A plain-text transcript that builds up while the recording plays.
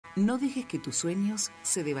No dejes que tus sueños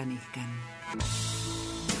se desvanezcan.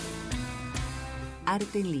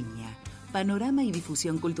 Arte en línea, panorama y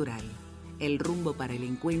difusión cultural. El rumbo para el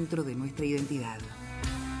encuentro de nuestra identidad.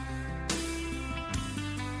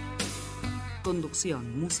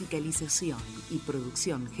 Conducción, musicalización y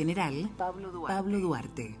producción general, Pablo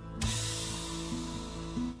Duarte.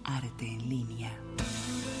 Arte en línea.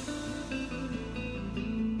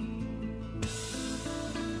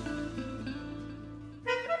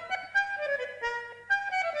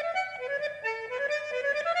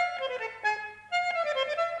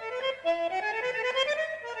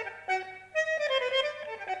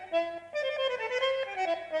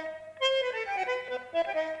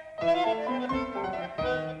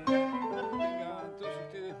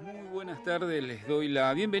 Les doy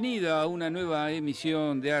la bienvenida a una nueva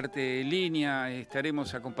emisión de Arte en Línea.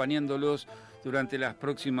 Estaremos acompañándolos durante las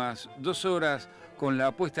próximas 2 horas con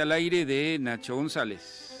la puesta al aire de Nacho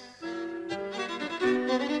González.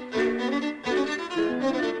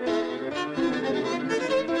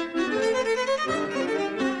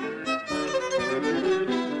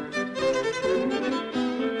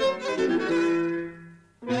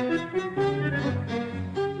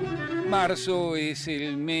 Marzo es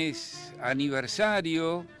el mes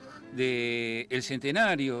aniversario del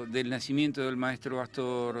centenario del nacimiento del maestro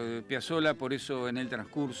Astor Piazzolla, por eso en el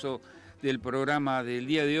transcurso del programa del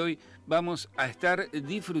día de hoy vamos a estar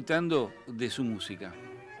disfrutando de su música.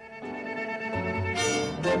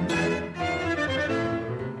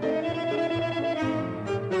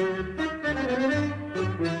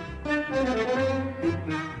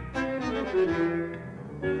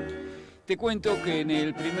 Te cuento que en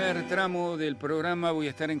el primer tramo del programa voy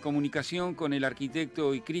a estar en comunicación con el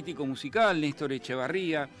arquitecto y crítico musical Néstor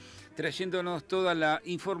Echevarria, trayéndonos toda la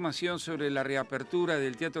información sobre la reapertura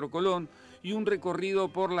del Teatro Colón y un recorrido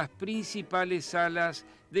por las principales salas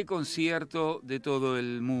de concierto de todo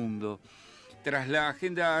el mundo. Tras la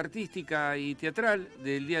agenda artística y teatral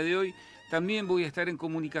del día de hoy, también voy a estar en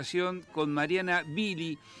comunicación con Mariana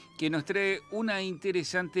Vily, que nos trae una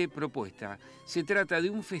interesante propuesta. Se trata de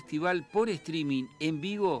un festival por streaming en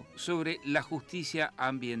vivo sobre la justicia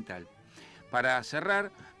ambiental. Para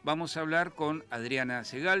cerrar, vamos a hablar con Adriana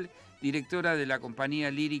Segal, directora de la compañía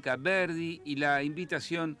lírica Verdi, y la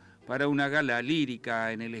invitación para una gala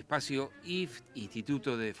lírica en el espacio IFT,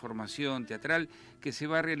 Instituto de Formación Teatral, que se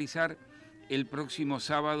va a realizar el próximo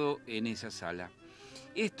sábado en esa sala.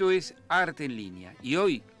 Esto es Arte en Línea y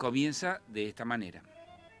hoy comienza de esta manera.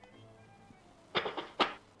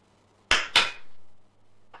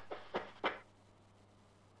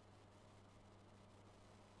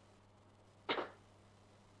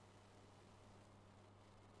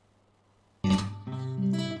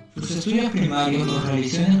 Sus estudios primarios los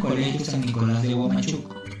realizó en el Colegio San Nicolás de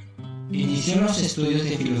Huamachuco. Inició los estudios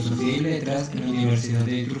de Filosofía y Letras en la Universidad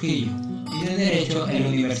de Trujillo y de Derecho en la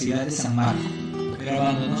Universidad de San Marcos, pero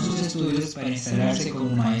abandonó sus estudios para instalarse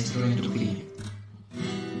como maestro en Trujillo.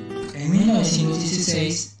 En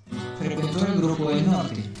 1916 frecuentó el grupo del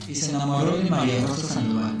Norte y se enamoró de María Rosa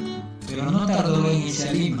Sandoval, pero no tardó en irse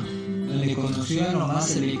a Lima, donde conoció a lo más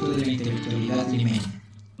selecto de la intelectualidad limeña.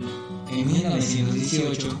 En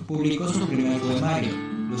 1918 publicó su primer poemario,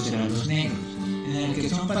 Los Heraldos Negros, en el que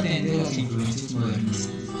son patentes las influencias modernistas.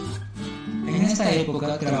 En esta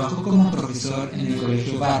época trabajó como profesor en el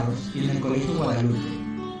Colegio Barros y en el Colegio Guadalupe.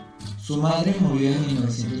 Su madre murió en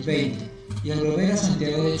 1920 y al volver a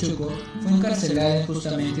Santiago de Chuco fue encarcelada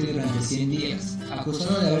injustamente durante 100 días,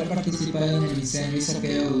 acusado de haber participado en el incendio y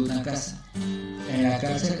saqueo de una casa. En la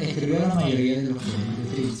cárcel escribió la mayoría de los poemas de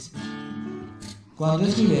Fritz. Cuando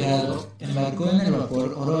es liberado, embarcó en el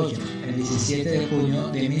vapor Oroya el 17 de junio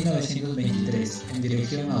de 1923 en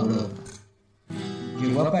dirección a Europa.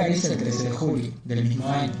 Llegó a París el 13 de julio del mismo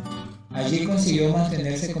año. Allí consiguió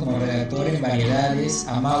mantenerse como redactor en Variedades,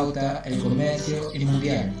 Amauta, El Comercio y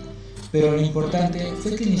Mundial. Pero lo importante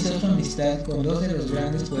fue que inició su amistad con 2 de los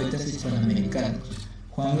grandes poetas hispanoamericanos,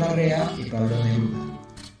 Juan Larrea y Pablo Neruda.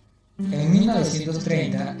 En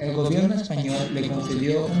 1930, el gobierno español le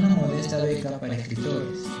concedió una modesta beca para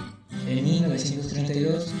escritores. En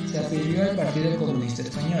 1932, se afilió al Partido Comunista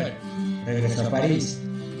Español, regresó a París,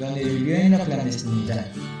 donde vivió en la clandestinidad,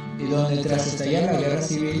 y donde tras estallar la guerra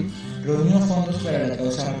civil, reunió fondos para la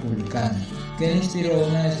causa republicana, que le inspiró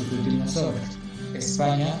una de sus últimas obras,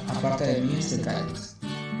 España, aparte de mí, Segal.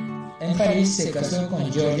 En París se casó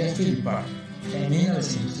con Georgia Philippard en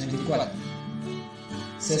 1934.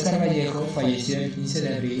 César Vallejo falleció el 15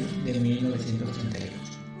 de abril de 1938.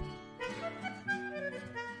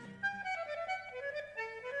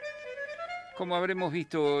 Como habremos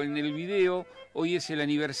visto en el video, hoy es el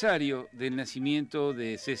aniversario del nacimiento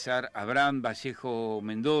de César Abraham Vallejo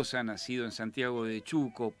Mendoza, nacido en Santiago de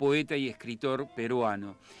Chuco, poeta y escritor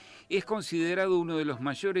peruano. Es considerado uno de los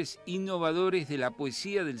mayores innovadores de la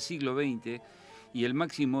poesía del siglo XX y el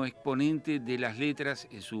máximo exponente de las letras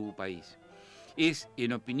en su país. Es,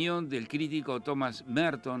 en opinión del crítico Thomas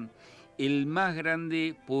Merton, el más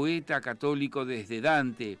grande poeta católico desde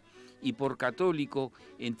Dante, y por católico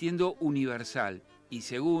entiendo universal, y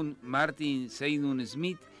según Martin Seymour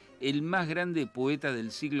Smith, el más grande poeta del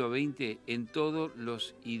siglo XX en todos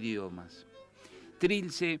los idiomas.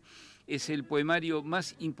 Trilce es el poemario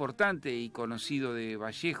más importante y conocido de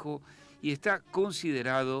Vallejo y está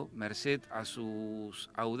considerado, merced a sus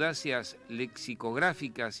audacias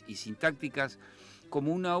lexicográficas y sintácticas,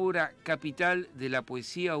 como una obra capital de la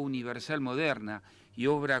poesía universal moderna y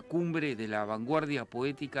obra cumbre de la vanguardia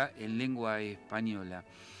poética en lengua española.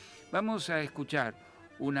 Vamos a escuchar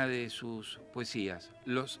una de sus poesías,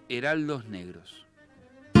 Los Heraldos Negros.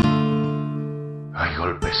 Hay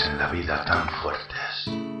golpes en la vida tan fuertes,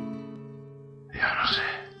 ya no sé,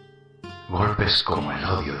 golpes como el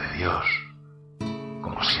odio de Dios,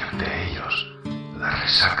 como si ante ellos la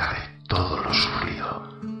resaca de todo lo sufrido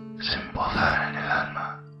se empozara en el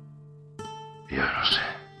alma. Yo no sé.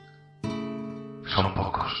 Son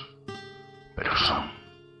pocos, pero son.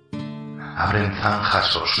 Abren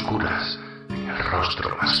zanjas oscuras en el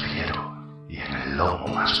rostro más fiero y en el lomo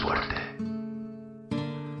más fuerte.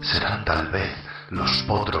 Serán tal vez los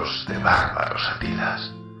potros de bárbaros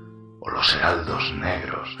atilas o los heraldos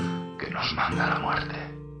negros que nos manda la muerte.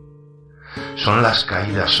 Son las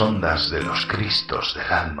caídas hondas de los cristos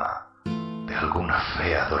del alma, de alguna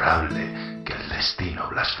fe adorable que el destino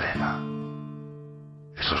blasfema.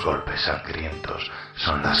 Esos golpes sangrientos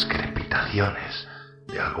son las crepitaciones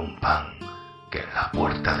de algún pan que en la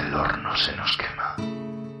puerta del horno se nos quema.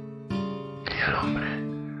 Y el hombre,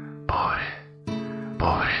 pobre,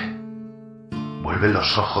 pobre, vuelve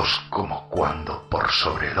los ojos como cuando por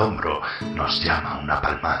sobre el hombro nos llama una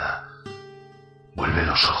palmada. Vuelve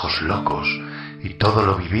los ojos locos y todo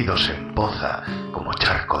lo vivido se empoza como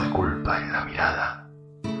charco de culpa en la mirada.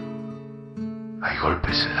 Hay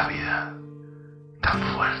golpes en la vida tan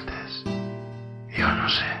fuertes, yo no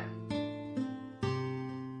sé.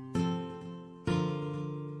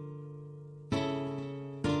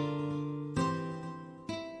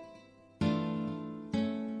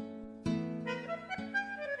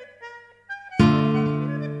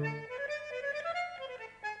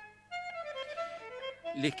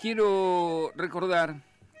 Les quiero recordar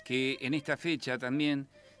que en esta fecha también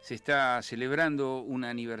se está celebrando un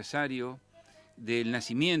aniversario del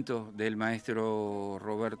nacimiento del maestro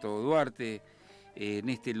Roberto Duarte en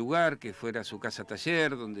este lugar que fuera su casa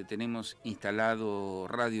taller, donde tenemos instalado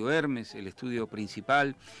Radio Hermes, el estudio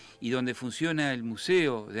principal, y donde funciona el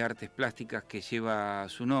Museo de Artes Plásticas que lleva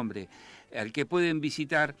su nombre, al que pueden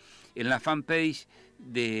visitar en la fanpage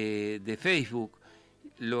de Facebook.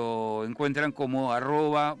 Lo encuentran como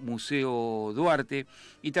 @Museo Duarte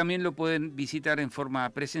y también lo pueden visitar en forma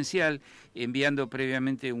presencial enviando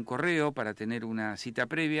previamente un correo para tener una cita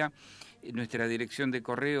previa. Nuestra dirección de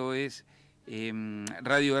correo es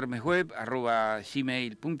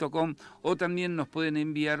radiohermesweb@gmail.com o también nos pueden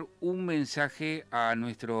enviar un mensaje a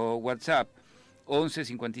nuestro WhatsApp 11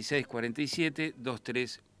 56 47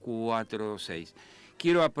 2346.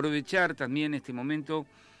 Quiero aprovechar también este momento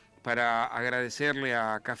para agradecerle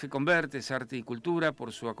a Café Convertes, Arte y Cultura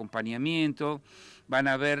por su acompañamiento. Van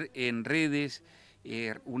a ver en redes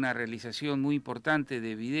una realización muy importante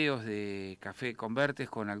de videos de Café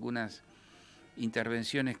Convertes con algunas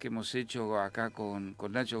intervenciones que hemos hecho acá con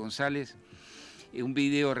Nacho González. Un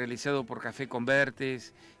video realizado por Café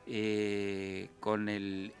Convertes con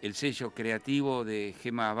el sello creativo de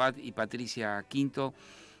Gema Abad y Patricia Quinto,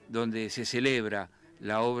 donde se celebra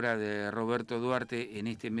la obra de Roberto Duarte en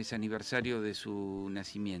este mes aniversario de su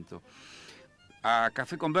nacimiento. A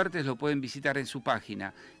Café Convertes lo pueden visitar en su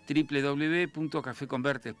página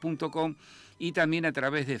www.cafeconvertes.com y también a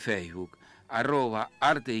través de Facebook,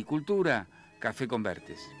 @Arte y Cultura, Café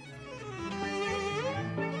Convertes.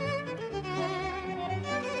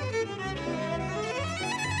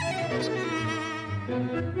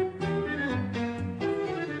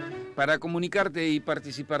 Para comunicarte y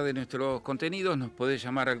participar de nuestros contenidos nos podés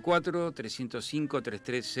llamar al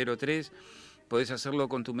 4-305-3303, podés hacerlo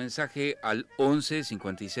con tu mensaje al 11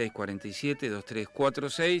 56 47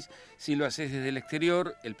 2346. Si lo haces desde el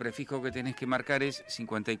exterior, el prefijo que tenés que marcar es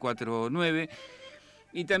 549.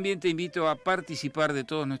 Y también te invito a participar de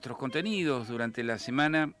todos nuestros contenidos durante la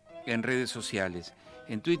semana en redes sociales.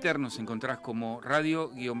 En Twitter nos encontrás como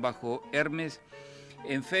Radio-Hermes,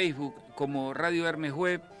 en Facebook como Radio Hermes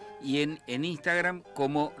Web y en Instagram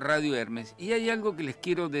como Radio Hermes. Y hay algo que les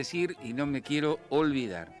quiero decir y no me quiero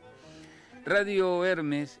olvidar. Radio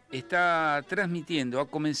Hermes está transmitiendo, ha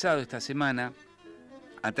comenzado esta semana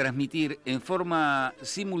a transmitir en forma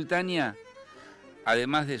simultánea,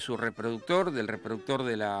 además de su reproductor, del reproductor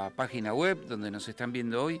de la página web donde nos están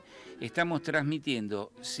viendo hoy, estamos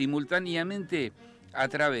transmitiendo simultáneamente a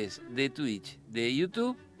través de Twitch, de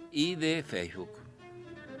YouTube y de Facebook.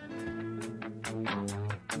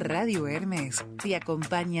 Radio Hermes te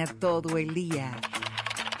acompaña todo el día.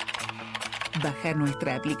 Baja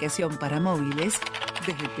nuestra aplicación para móviles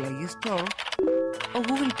desde Play Store o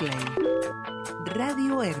Google Play.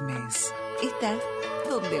 Radio Hermes está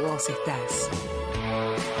donde vos estás.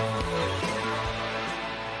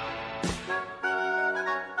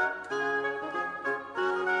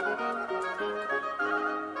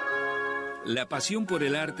 La pasión por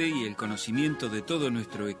el arte y el conocimiento de todo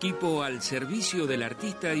nuestro equipo al servicio del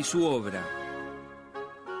artista y su obra.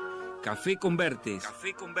 Café Convertes.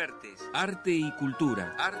 Café Convertes. Arte y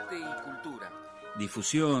cultura. Arte y cultura.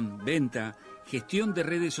 Difusión, venta, gestión de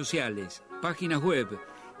redes sociales, páginas web,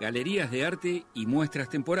 galerías de arte y muestras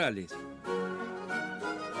temporales.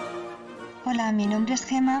 Hola, mi nombre es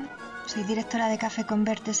Gema, soy directora de Café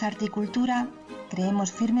Convertes Arte y Cultura.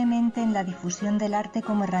 Creemos firmemente en la difusión del arte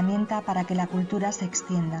como herramienta para que la cultura se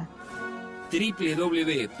extienda.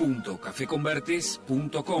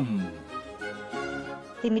 www.cafeconvertes.com.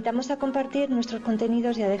 Te invitamos a compartir nuestros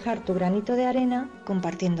contenidos y a dejar tu granito de arena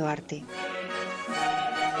compartiendo arte.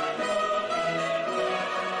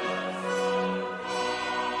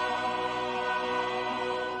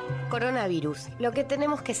 Coronavirus. Lo que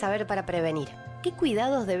tenemos que saber para prevenir. ¿Qué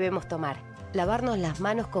cuidados debemos tomar? Lavarnos las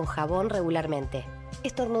manos con jabón regularmente.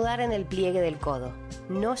 Estornudar en el pliegue del codo.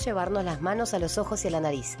 No llevarnos las manos a los ojos y a la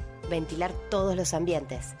nariz. Ventilar todos los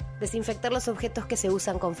ambientes. Desinfectar los objetos que se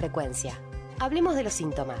usan con frecuencia. Hablemos de los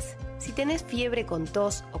síntomas. Si tenés fiebre con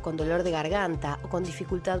tos o con dolor de garganta o con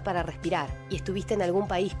dificultad para respirar y estuviste en algún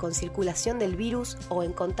país con circulación del virus o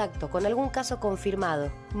en contacto con algún caso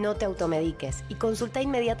confirmado, no te automediques y consulta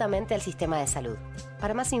inmediatamente al sistema de salud.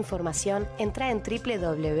 Para más información, entra en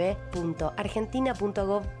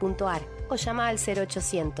www.argentina.gov.ar o llama al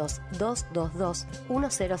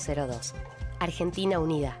 0800-222-1002. Argentina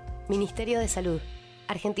Unida. Ministerio de Salud.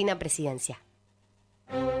 Argentina Presidencia.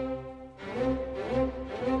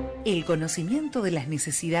 El conocimiento de las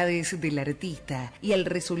necesidades del artista y el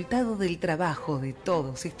resultado del trabajo de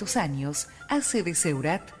todos estos años hace de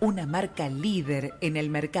Seurat una marca líder en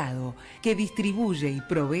el mercado que distribuye y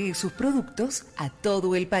provee sus productos a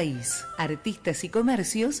todo el país. Artistas y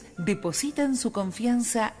comercios depositan su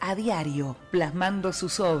confianza a diario, plasmando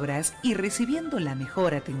sus obras y recibiendo la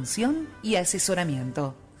mejor atención y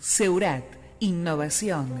asesoramiento. Seurat.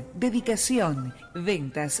 Innovación, dedicación,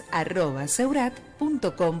 ventas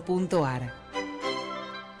 @seurat.com.ar.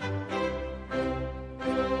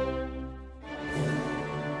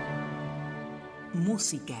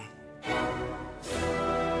 Música.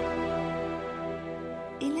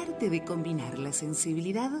 El arte de combinar la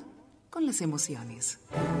sensibilidad con las emociones.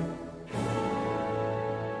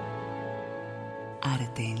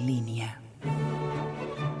 Arte en línea.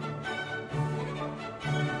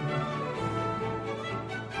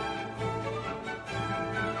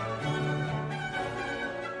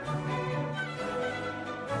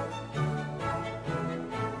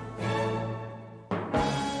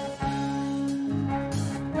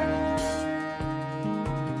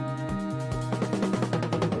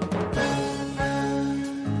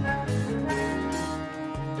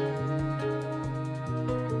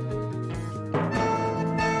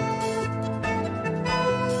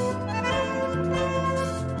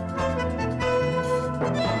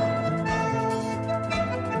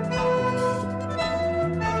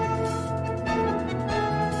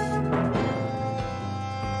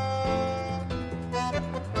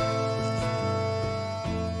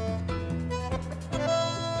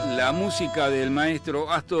 La música del maestro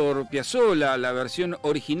Astor Piazzolla, la versión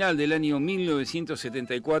original del año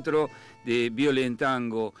 1974 de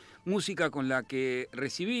Violentango. Música con la que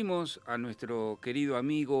recibimos a nuestro querido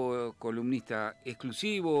amigo, columnista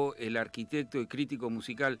exclusivo, el arquitecto y crítico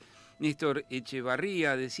musical Néstor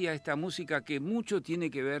Echevarria. Decía esta música que mucho tiene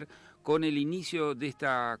que ver con el inicio de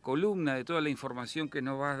esta columna, de toda la información que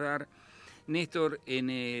nos va a dar Néstor en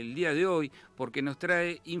el día de hoy, porque nos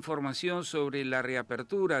trae información sobre la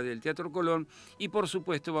reapertura del Teatro Colón y por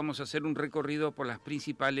supuesto vamos a hacer un recorrido por las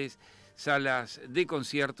principales salas de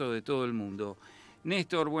concierto de todo el mundo.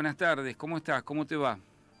 Néstor, buenas tardes, ¿cómo estás? ¿Cómo te va?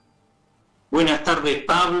 Buenas tardes,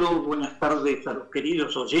 Pablo, buenas tardes a los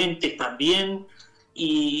queridos oyentes también,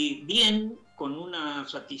 y bien, con una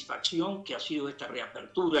satisfacción que ha sido esta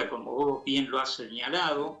reapertura, como vos bien lo has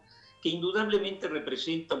señalado, que indudablemente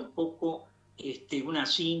representa un poco una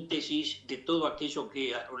síntesis de todo aquello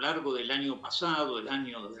que a lo largo del año pasado, el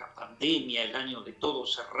año de la pandemia, el año de todo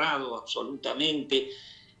cerrado absolutamente,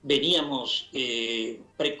 veníamos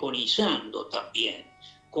preconizando también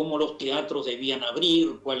cómo los teatros debían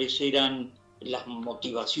abrir, cuáles eran las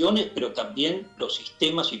motivaciones, pero también los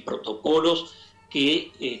sistemas y protocolos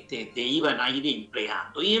que iban a ir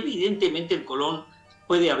empleando. Y evidentemente el Colón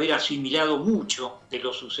puede haber asimilado mucho de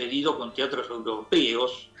lo sucedido con teatros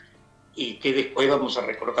europeos, y que después vamos a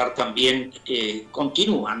recordar también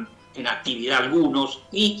continúan en actividad algunos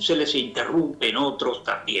y se les interrumpen otros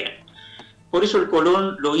también. Por eso el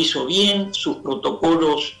Colón lo hizo bien, sus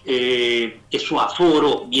protocolos, su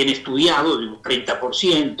aforo bien estudiado, de un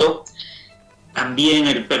 30%, también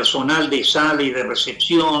el personal de sala y de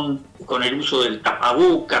recepción con el uso del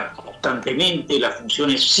tapaboca constantemente, las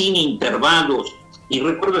funciones sin intervalos. Y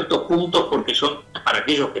recuerdo estos puntos porque son para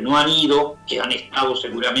aquellos que no han ido, que han estado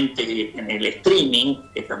seguramente en el streaming,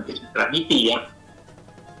 que también se transmitía,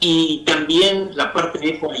 y también la parte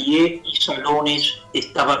de foyer y salones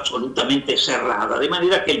estaba absolutamente cerrada, de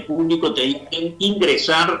manera que el público tenía que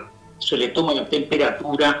ingresar, se le toma la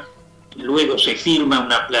temperatura, luego se firma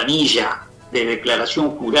una planilla de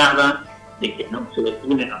declaración jurada de que no se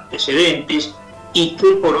tienen antecedentes, y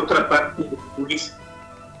que por otra parte después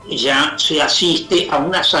ya se asiste a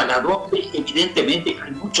una sala donde evidentemente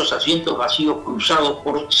hay muchos asientos vacíos cruzados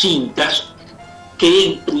por cintas que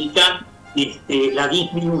implican la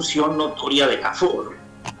disminución notoria del aforo.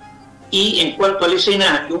 Y en cuanto al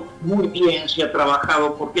escenario, muy bien se ha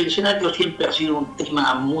trabajado, porque el escenario siempre ha sido un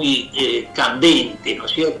tema muy candente, ¿no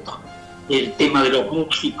es cierto? El tema de los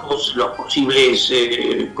músicos, los posibles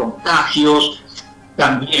contagios,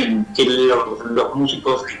 también los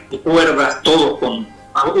músicos de cuerdas, todos con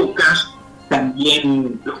tapabocas,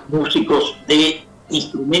 también los músicos de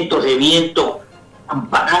instrumentos de viento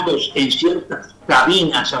amparados en ciertas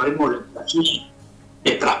cabinas, sabemos así,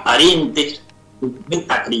 de transparentes, de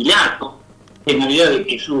metacrilato, de manera de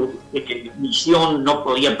que su emisión no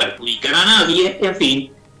podía perjudicar a nadie. En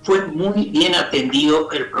fin, fue muy bien atendido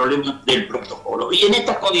el problema del protocolo. Y en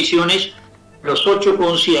estas condiciones, los 8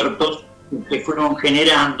 conciertos que fueron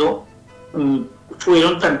generando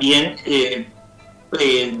fueron también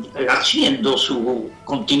haciendo su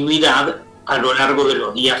continuidad a lo largo de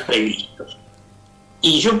los días previstos.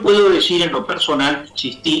 Y yo puedo decir en lo personal que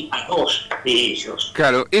asistí a 2 de ellos.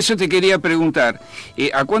 Claro, eso te quería preguntar.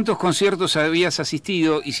 ¿A cuántos conciertos habías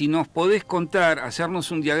asistido? Y si nos podés contar, hacernos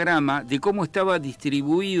un diagrama de cómo estaba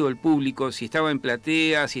distribuido el público, si estaba en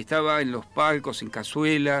platea, si estaba en los palcos, en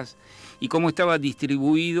cazuelas, y cómo estaba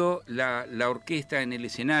distribuido la orquesta en el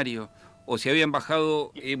escenario, o si habían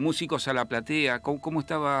bajado músicos a la platea, cómo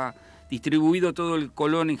estaba distribuido todo el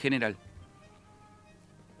Colón en general.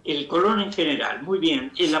 El Colón en general, muy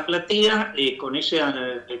bien. En la platea, con ese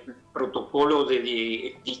protocolo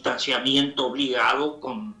de distanciamiento obligado,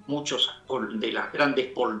 con muchos de las grandes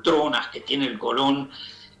poltronas que tiene el Colón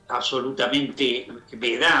absolutamente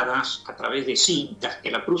vedadas a través de cintas que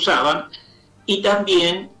la cruzaban, y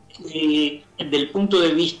también desde el punto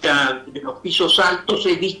de vista de los pisos altos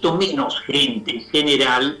he visto menos gente en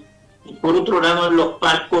general. Y por otro lado, en los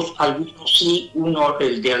palcos, algunos sí, uno,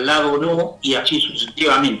 el de al lado no, y así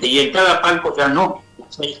sucesivamente. Y en cada palco ya no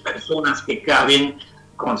 6 personas que caben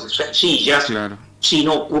con 6 sillas, claro,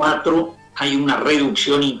 sino 4, hay una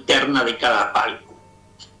reducción interna de cada palco.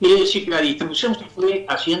 Quiere decir que la distribución se fue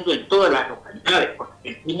haciendo en todas las localidades,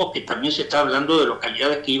 porque vimos que también se está hablando de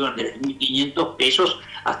localidades que iban desde 1.500 pesos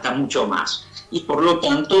hasta mucho más. Y por lo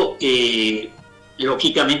tanto,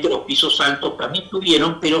 lógicamente los pisos altos también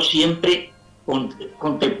tuvieron, pero siempre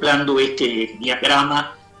contemplando este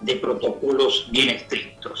diagrama de protocolos bien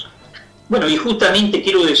estrictos. Bueno, y justamente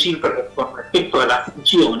quiero decir con respecto a las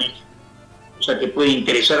funciones, o sea que puede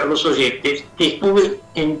interesar a los oyentes, que estuve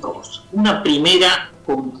en 2. Una primera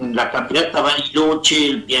con la cantata Bariloche,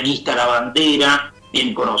 el pianista La Bandera,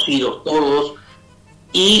 bien conocidos todos,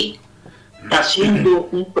 y haciendo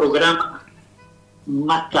un programa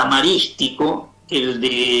más camarístico, el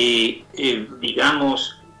de,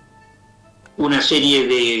 digamos, una serie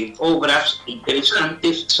de obras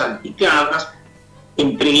interesantes, salpicadas,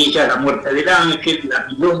 entre ellas La Muerte del Ángel, La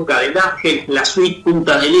Milonga del Ángel, la suite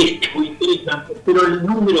Punta del Este, muy interesante, pero el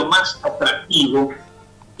número más atractivo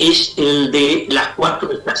es el de las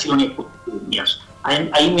 4 estaciones porteñas.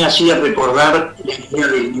 Ahí me hacía recordar la idea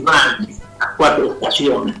del Vivaldi, las 4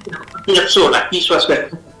 estaciones. Piazzolla quiso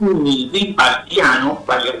hacer al piano,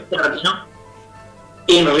 valga el término,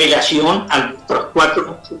 en relación a nuestras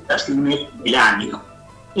 4 estaciones del año.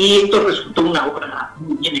 Y esto resultó una obra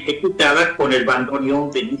muy bien ejecutada con el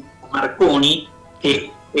bandoneón de Luis Marconi,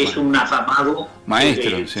 que es un afamado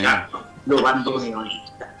maestro, sí. Los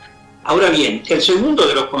bandoneonistas. Ahora bien, el segundo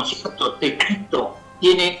de los conciertos de Cristo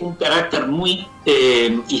tiene un carácter muy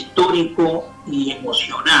histórico y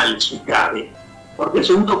emocional, si cabe, porque el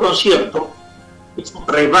segundo concierto es un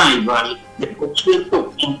revival del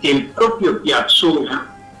concierto en que el propio Piazzolla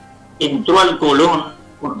entró al Colón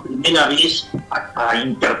por primera vez a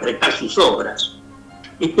interpretar sus obras.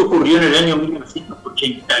 Esto ocurrió en el año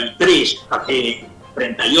 1983, hace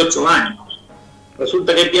 38 años.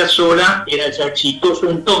 Resulta que Piazzolla era ya exitoso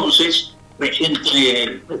entonces, recién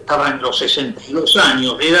estaba en los 62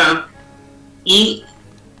 años de edad, y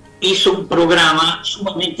hizo un programa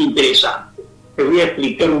sumamente interesante. Te voy a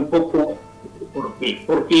explicar un poco por qué.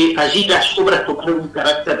 Porque allí las obras tomaron un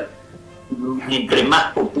carácter entre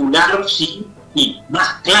más popular, sí, y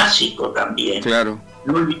más clásico también. Claro.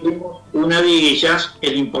 No olvidemos una de ellas,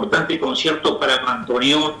 el importante concierto para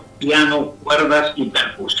bandoneón, piano, cuerdas y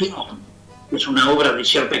percusión. Es una obra de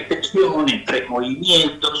cierta extensión, en 3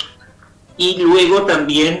 movimientos, y luego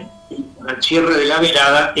también, al cierre de la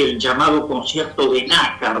velada, el llamado concierto de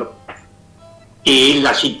Nácar, que él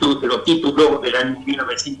lo tituló del año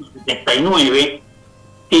 1979,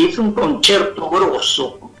 que es un concierto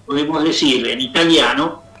grosso, podemos decir en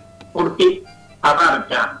italiano, porque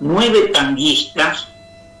abarca 9 tanguistas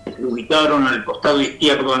que se ubicaron al costado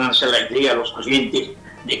izquierdo. Háganse la idea a los oyentes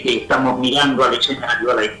de que estamos mirando al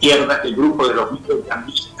escenario a la izquierda, el grupo de los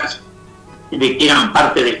tanguistas, de que eran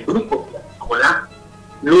parte del grupo de la escuela.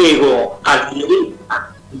 Luego, a la derecha,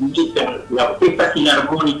 indica la Orquesta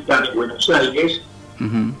Filarmónica de Buenos Aires,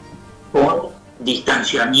 con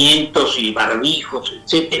distanciamientos y barbijos,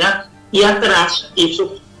 etcétera, y atrás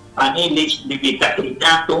esos paneles de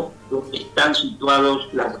metacrilato donde están situados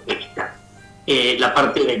la orquesta, la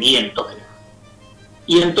parte de viento.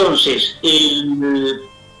 Y entonces el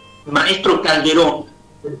maestro Calderón,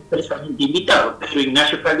 expresamente invitado, Pedro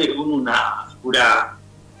Ignacio Calderón, una figura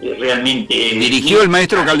realmente... ¿Dirigió el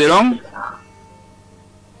maestro Calderón?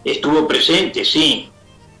 Estuvo presente, sí,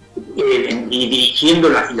 y dirigiendo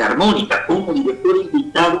la Filarmónica como director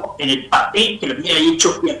invitado en el papel que había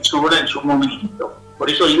hecho Piazzolla en su momento. Por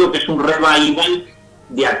eso digo que es un revival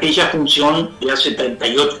de aquella función de hace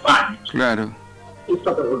 38 años. Claro.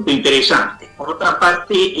 Esto resulta interesante. Por otra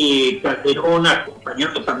parte, Calderón,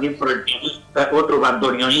 acompañado también por el pianista, otro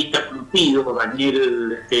bandoneonista conocido,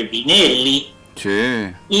 Daniel Vinelli,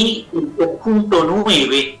 sí, y el conjunto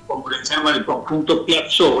 9, como le llaman el conjunto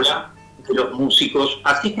Piazzolla, de los músicos,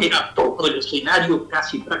 así que era todo el escenario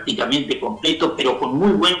casi prácticamente completo, pero con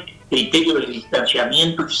muy buen criterio de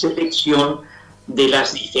distanciamiento y selección de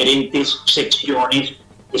las diferentes secciones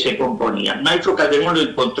que se componían. Maestro Calderón lo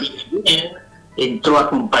encontró bien, entró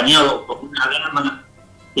acompañado por una dama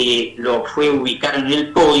que lo fue a ubicar en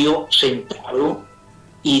el podio, sentado,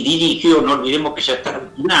 y dirigió, no olvidemos que ya está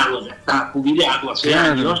retirado, ya está jubilado hace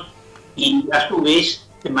años, y a su vez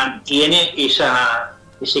se mantiene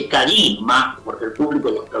ese carisma, porque el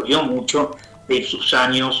público lo aplaudió mucho, de sus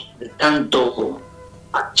años de tanto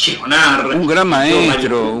accionar. Un gran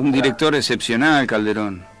maestro, un director excepcional,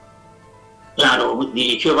 Calderón. Claro,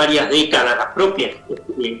 dirigió varias décadas la propia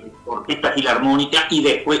Orquesta Filarmónica y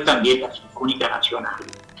después también la Sinfónica Nacional.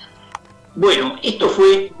 Bueno, esto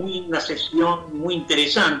fue una sesión muy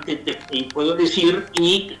interesante, puedo decir,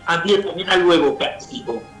 y había también algo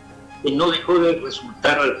evocativo, que no dejó de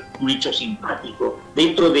resultar un hecho simpático.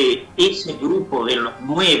 Dentro de ese grupo de los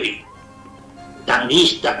 9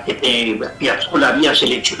 tanguistas que Piazzolla había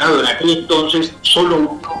seleccionado en aquel entonces, solo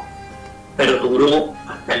uno perduró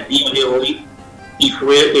hasta el día de hoy, y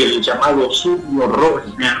fue el llamado Silvio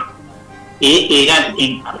Rollner, que era el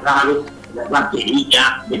encargado de la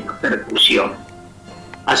batería de la percusión.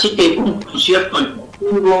 Así que un concierto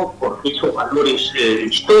emotivo por esos valores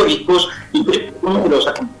históricos, y uno de los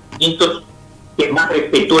acontecimientos que más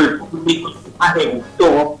respetó el público, que más le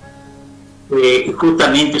gustó,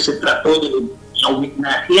 justamente se trató de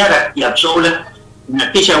homenajear a Piazzolla en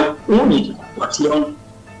aquella única actuación,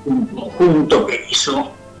 un conjunto que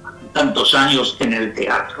hizo tantos años en el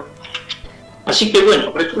teatro. Así que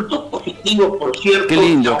bueno, resultó positivo, por cierto. Qué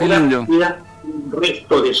lindo, qué lindo. Queda un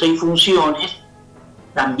resto de 6 funciones,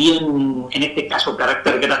 también en este caso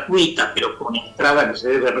carácter gratuita, pero con entrada que se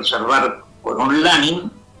debe reservar por online,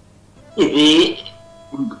 de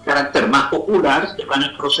un carácter más popular, que van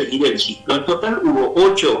a proseguir el ciclo. En total hubo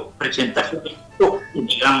 8 presentaciones,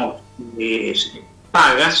 digamos,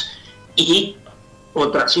 pagas, y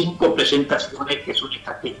otras 5 presentaciones que son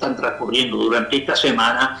estas que están transcurriendo durante esta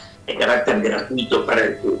semana de carácter gratuito para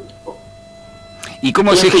el público. ¿Y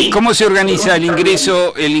cómo se organiza el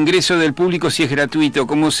ingreso del público si es gratuito?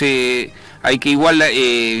 ¿Hay que igual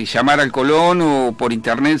llamar al Colón o por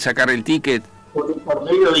internet sacar el ticket? Por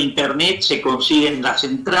medio de internet se consiguen las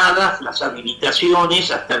entradas, las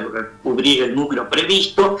habilitaciones, hasta cubrir el número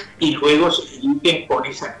previsto, y luego se limpian con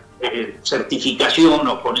esa certificación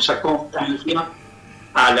o con esa constancia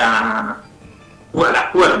a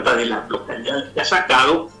la puerta de la localidad que ha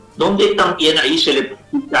sacado, donde también ahí se le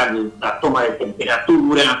practica la toma de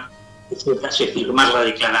temperatura, se hace firmar la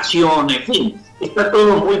declaración, en fin, está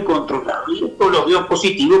todo muy controlado. Y esto lo veo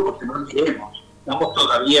positivo porque no olvidemos, estamos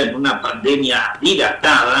todavía en una pandemia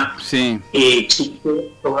dilatada, sí, que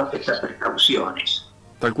exige todas estas precauciones.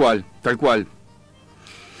 Tal cual, tal cual.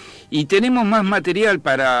 Y tenemos más material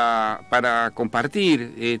para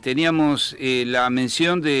compartir. Teníamos la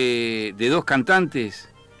mención de 2 cantantes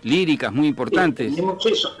líricas muy importantes. Sí, tenemos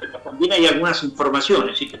eso, pero también hay algunas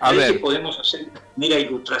informaciones. Si te parece, podemos hacer una primera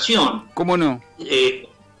ilustración. ¿Cómo no?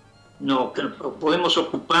 Podemos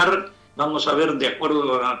ocupar, vamos a ver, de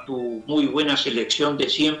acuerdo a tu muy buena selección de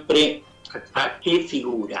siempre, ¿a qué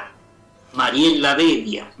figura? Mariela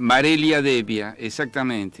Devia. Mariela Devia,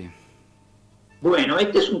 exactamente. Bueno,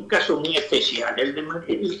 este es un caso muy especial. El de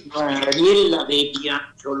Mariela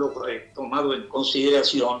Devia yo lo he tomado en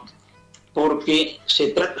consideración porque se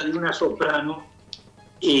trata de una soprano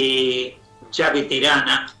ya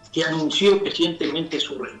veterana que anunció recientemente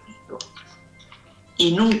su retiro.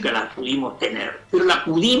 Y nunca la pudimos tener, pero la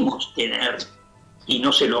pudimos tener y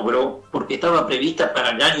no se logró porque estaba prevista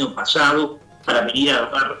para el año pasado para venir a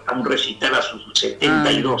dar a un recital a sus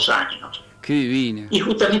 72 años. ¡Qué divina! Y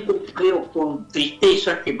justamente creo con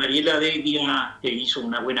tristeza que Mariela Devia, que hizo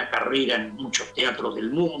una buena carrera en muchos teatros del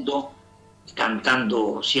mundo,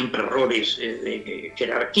 cantando siempre roles de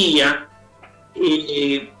jerarquía,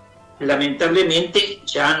 lamentablemente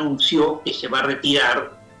ya anunció que se va a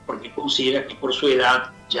retirar porque considera que por su edad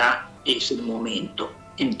ya es el momento.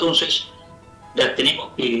 Entonces la tenemos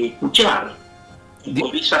que escuchar. Y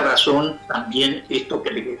por esa razón también esto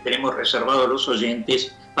que le tenemos reservado a los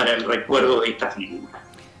oyentes para el recuerdo de esta figura.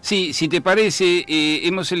 Sí, si te parece,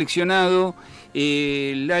 hemos seleccionado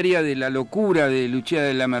el área de la locura de Lucia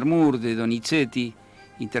de Lammermoor de Donizetti,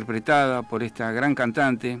 interpretada por esta gran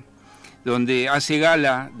cantante, donde hace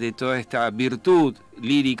gala de toda esta virtud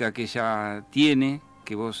lírica que ella tiene,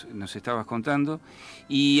 que vos nos estabas contando.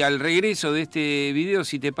 Y al regreso de este video,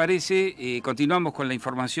 si te parece, continuamos con la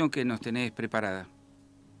información que nos tenés preparada.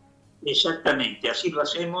 Exactamente, así lo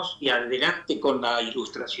hacemos y adelante con la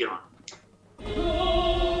ilustración.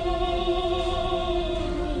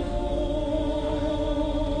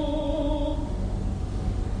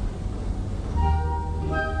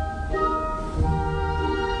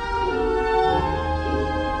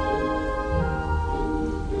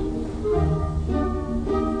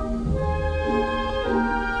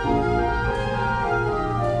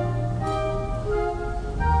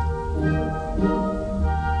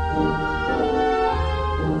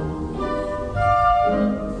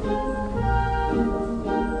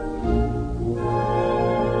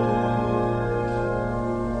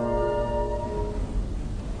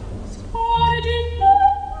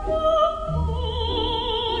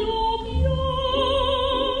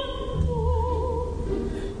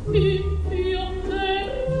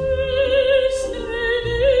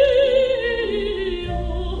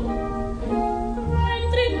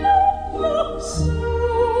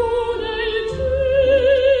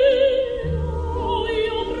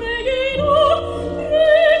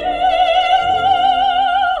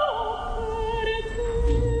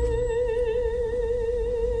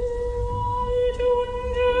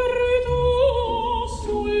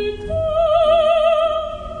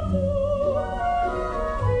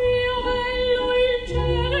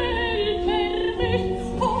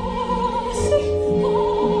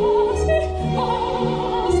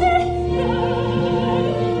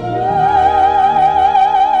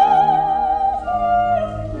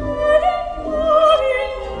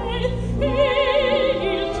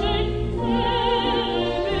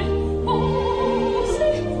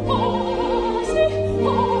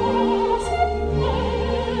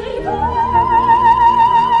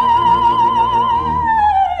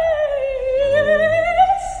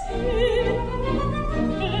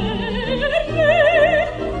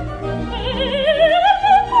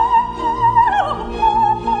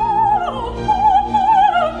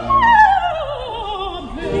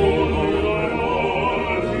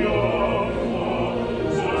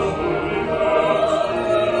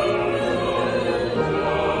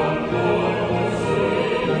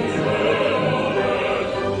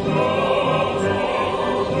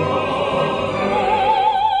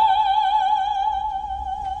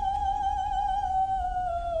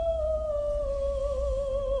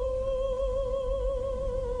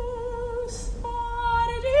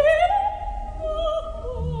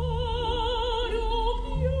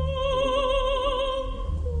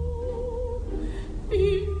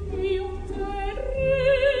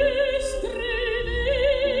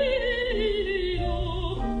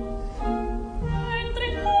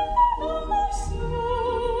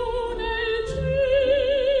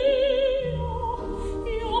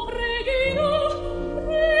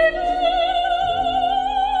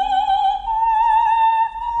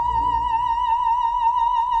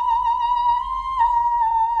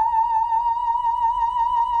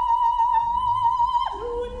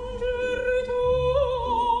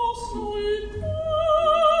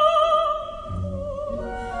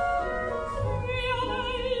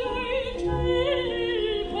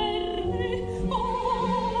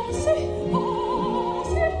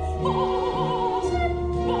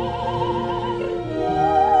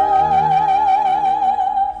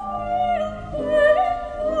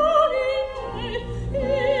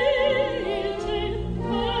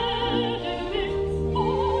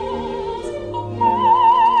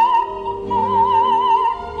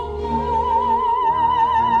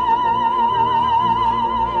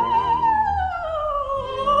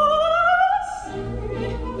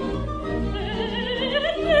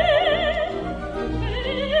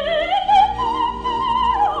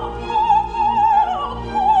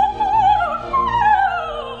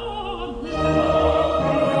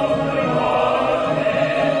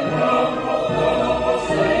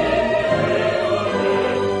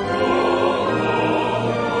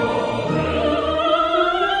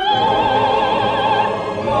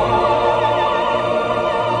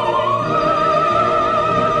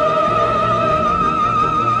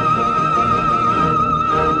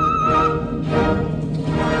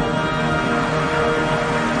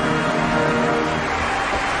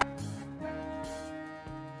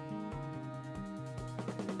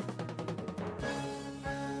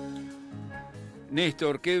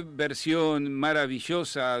 Néstor, qué versión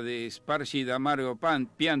maravillosa de Spargi d'Amaro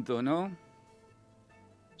Pianto, ¿no?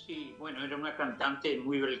 Sí, bueno, era una cantante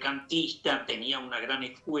muy belcantista, tenía una gran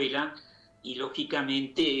escuela y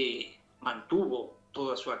lógicamente mantuvo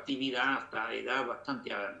toda su actividad hasta edad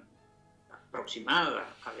bastante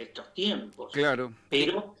aproximada a estos tiempos. Claro.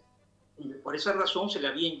 Pero por esa razón se le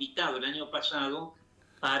había invitado el año pasado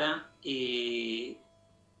para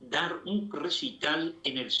dar un recital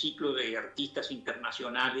en el ciclo de artistas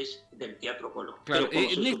internacionales del Teatro Colón. Claro.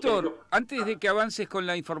 Néstor, antes de que avances con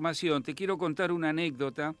la información, te quiero contar una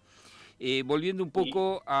anécdota, volviendo un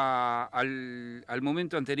poco al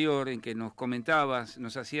momento anterior en que nos comentabas,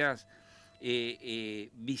 nos hacías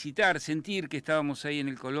visitar, sentir que estábamos ahí en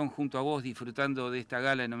el Colón junto a vos disfrutando de esta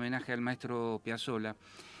gala en homenaje al maestro Piazzolla.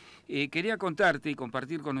 Quería contarte y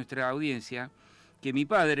compartir con nuestra audiencia que mi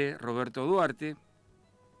padre, Roberto Duarte,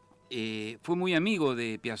 fue muy amigo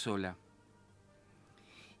de Piazzolla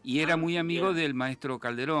y era muy amigo del maestro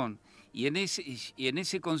Calderón, y en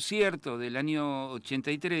ese concierto del año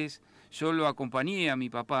 83 yo lo acompañé a mi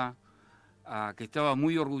papá, que estaba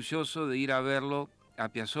muy orgulloso de ir a verlo a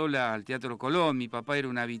Piazzolla al Teatro Colón. Mi papá era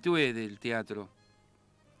un habitué del teatro.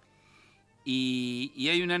 Y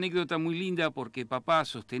hay una anécdota muy linda porque papá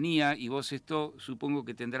sostenía, y vos esto supongo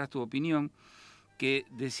que tendrás tu opinión, que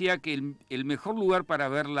decía que el mejor lugar para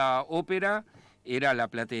ver la ópera era la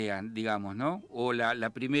platea, digamos, ¿no? O la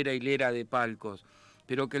primera hilera de palcos,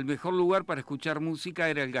 pero que el mejor lugar para escuchar música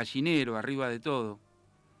era el gallinero, arriba de todo.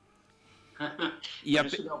 Y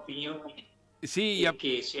es una opinión sí,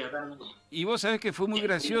 que se ha dado. Y vos sabés que fue muy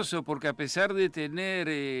gracioso porque a pesar de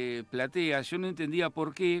tener platea, yo no entendía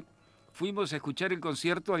por qué fuimos a escuchar el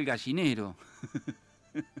concierto al gallinero.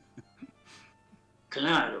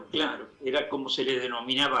 Claro, era como se le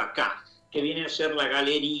denominaba acá, que viene a ser la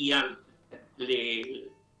galería en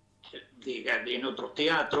otros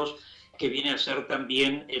teatros, que viene a ser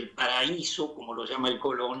también el paraíso, como lo llama el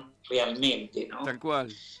Colón realmente, ¿no? Tal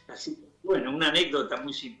cual. Así, bueno, una anécdota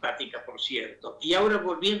muy simpática, por cierto. Y ahora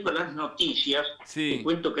volviendo a las noticias, sí. Te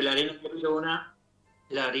cuento que la Arena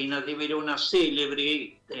de Verona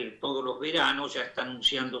célebre todos los veranos, ya está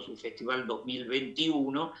anunciando su festival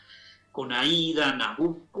 2021, con Aida,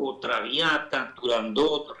 Nabucco, Traviata,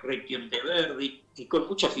 Turandot, Requiem de Verdi, y con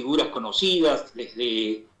muchas figuras conocidas,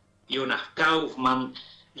 desde Jonas Kaufmann,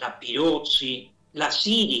 la Pirozzi, la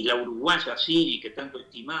Siri, la uruguaya Siri, que tanto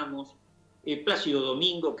estimamos, Plácido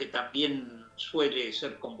Domingo, que también suele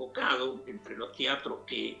ser convocado entre los teatros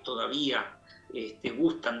que todavía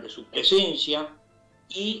gustan de su presencia,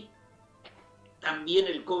 y también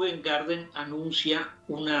el Covent Garden anuncia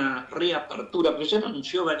una reapertura, pero ya lo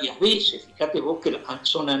anunció varias veces, fíjate vos que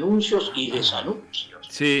son anuncios y desanuncios.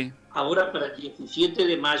 Sí. Ahora para el 17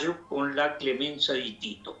 de mayo con la Clemenza di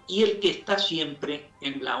Tito. Y el que está siempre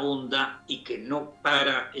en la onda y que no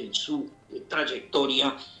para en su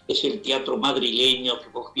trayectoria es el teatro madrileño, que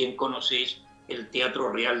vos bien conocés, el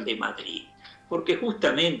Teatro Real de Madrid. Porque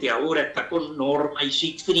justamente ahora está con Norma y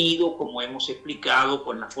Sigfrido, como hemos explicado,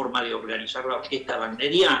 con la forma de organizar la orquesta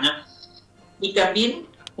wagneriana, y también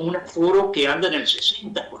un aforo que anda en el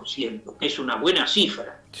 60%, que es una buena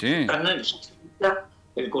cifra. Sí. Están en el 60%,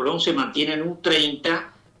 el Colón se mantiene en un 30%,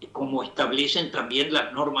 como establecen también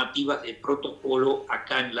las normativas de protocolo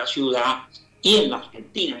acá en la ciudad y en la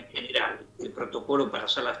Argentina en general, el protocolo para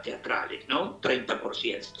salas teatrales, ¿no?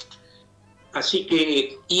 30%. Así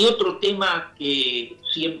que, y otro tema que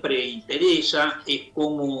siempre interesa es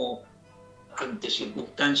cómo, ante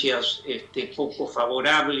circunstancias poco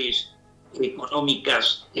favorables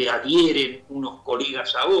económicas, adhieren unos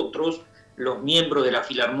colegas a otros. Los miembros de la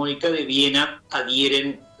Filarmónica de Viena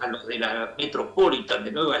adhieren a los de la Metropolitan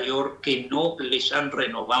de Nueva York, que no les han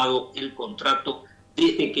renovado el contrato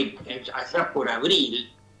desde que allá por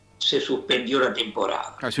abril se suspendió la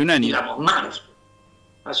temporada. Hace un año. Digamos, marzo.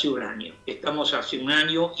 Hace un año. Estamos hace un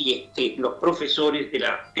año y los profesores de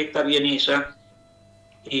la orquesta vienesa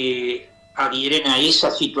adhieren a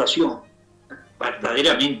esa situación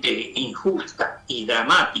verdaderamente injusta y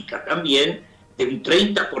dramática también, de un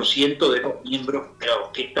 30% de los miembros de la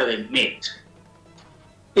orquesta del Met.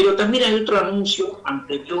 Pero también hay otro anuncio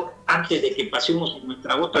anterior, antes de que pasemos a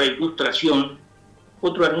nuestra otra ilustración,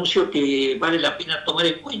 otro anuncio que vale la pena tomar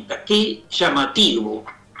en cuenta. Qué llamativo.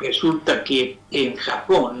 Resulta que en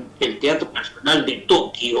Japón, el Teatro Nacional de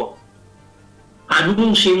Tokio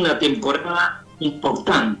anuncia una temporada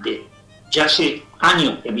importante. Ya hace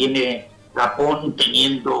años que viene Japón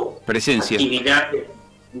teniendo presencia, actividad de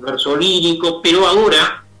universo lírico, pero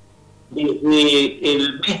ahora, desde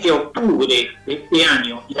el mes de octubre de este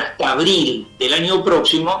año y hasta abril del año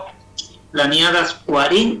próximo, planeadas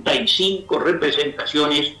 45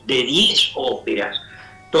 representaciones de 10 óperas.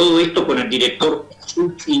 Todo esto con el director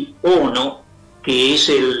Sushi Ono, que es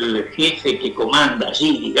el jefe que comanda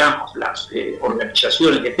allí, digamos, las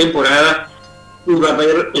organizaciones de temporada. Y va a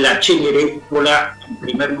haber la Cenerentola en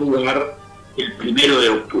primer lugar el 1 de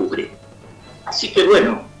octubre. Así que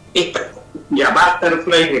bueno, esta ya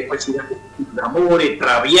Butterfly, después irá Amore,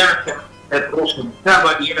 Traviata, Rosa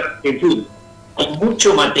Cavalier, en fin, hay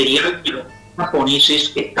mucho material que los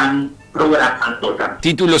japoneses están programando también.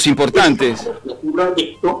 Títulos importantes.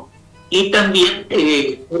 Y también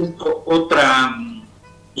otra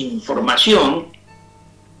información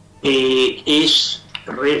es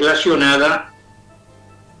relacionada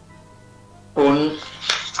con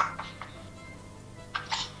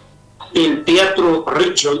el teatro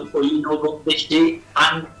regionalino, donde se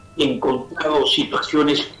han encontrado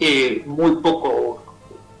situaciones muy poco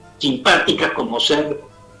simpáticas, como ser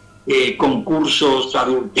concursos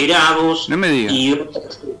adulterados y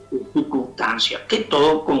otras circunstancias, que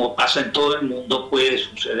todo, como pasa en todo el mundo, puede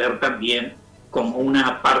suceder también como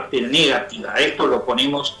una parte negativa. Esto lo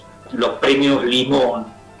ponemos en los premios Limón,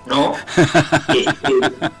 ¿no?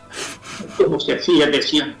 Como se decía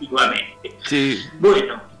antiguamente. Sí.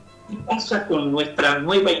 Bueno, ¿qué pasa con nuestra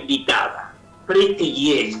nueva invitada, Preti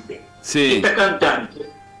Yende? Sí. Esta cantante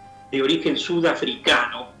de origen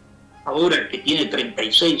sudafricano, ahora que tiene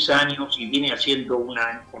 36 años y viene haciendo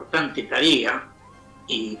una importante tarea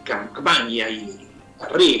y campaña y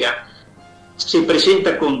carrera, se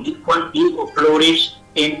presenta con Juan Diego Flores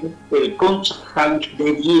en el Concerthaus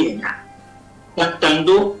de Viena,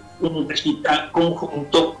 cantando un recital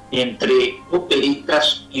conjunto entre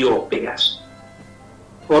operitas y óperas.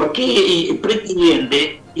 ¿Por qué Preti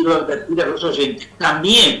Yende? Quiero advertir a los oyentes,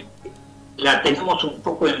 también la tenemos un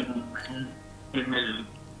poco en el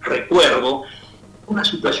recuerdo, una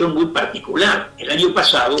situación muy particular. El año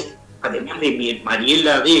pasado, además de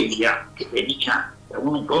Mariela Delia, que venía a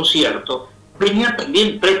un concierto, venía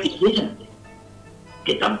también Preti Yende,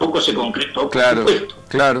 que tampoco se concretó, por supuesto.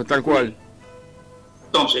 Claro, tal cual.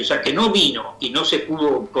 Entonces, ya que no vino y no se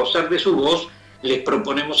pudo gozar de su voz, les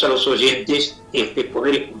proponemos a los oyentes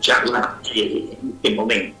poder escucharla en este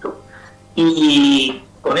momento. Y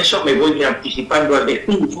con eso me voy anticipando al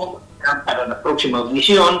destino. Para la próxima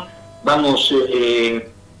audición vamos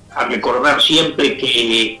a recordar siempre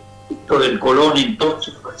que esto del Colón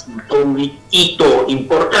entonces resultó un hito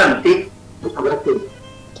importante. Habrá que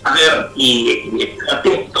saber y estar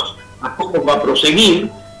atentos a cómo va a proseguir,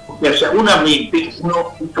 porque seguramente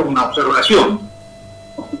uno hizo una observación.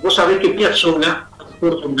 Vos sabés que Piazzolla fue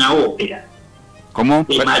una ópera. ¿Cómo?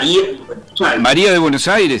 María de Buenos Aires. María de Buenos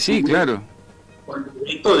Aires, sí, claro. Con el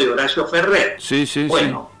libreto de Horacio Ferrer. Sí, sí,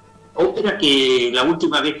 bueno, sí. Ópera que la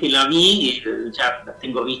última vez que la vi, ya la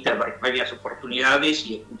tengo vista en varias oportunidades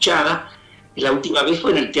y escuchada, la última vez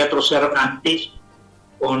fue en el Teatro Cervantes,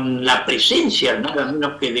 con la presencia nada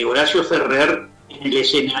menos que de Horacio Ferrer en el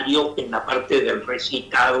escenario, en la parte del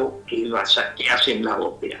recitado que hace en la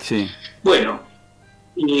ópera. Sí. Bueno,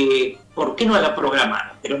 ¿por qué no la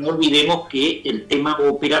programaron? Pero no olvidemos que el tema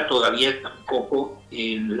ópera todavía está un poco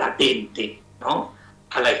latente, ¿no?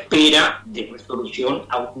 A la espera de resolución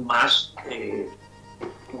aún más,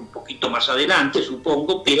 un poquito más adelante,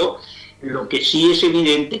 supongo, pero lo que sí es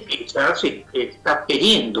evidente es que ya se está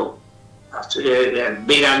queriendo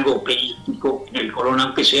ver algo operístico en el Colón,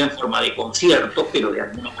 aunque sea en forma de concierto, pero de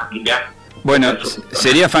alguna manera. Bueno,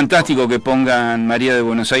 sería fantástico que pongan María de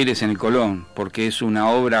Buenos Aires en el Colón, porque es una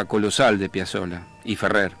obra colosal de Piazzolla y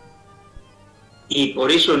Ferrer. Y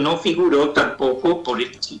por eso no figuró tampoco, por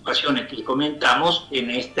estas situaciones que comentamos,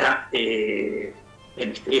 en este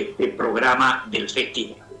programa del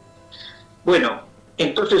festival. Bueno,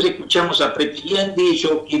 entonces escuchamos a Preti Yende.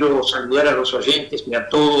 Yo quiero saludar a los oyentes y a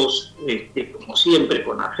todos, como siempre,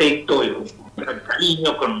 con afecto y con gran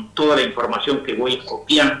cariño, con toda la información que voy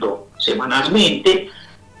copiando semanalmente.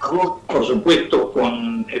 A vos, por supuesto,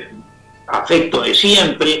 con el afecto de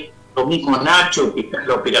siempre. Lo mismo Nacho, que está en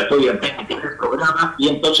la operatoria técnica del programa, y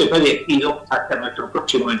entonces me despido hasta nuestro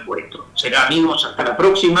próximo encuentro. Será, amigos, hasta la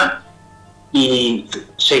próxima y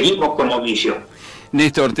seguimos con audición.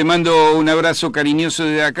 Néstor, te mando un abrazo cariñoso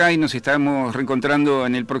de acá y nos estamos reencontrando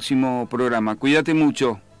en el próximo programa. Cuídate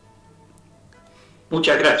mucho.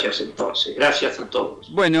 Muchas gracias, entonces. Gracias a todos.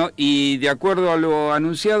 Bueno, y de acuerdo a lo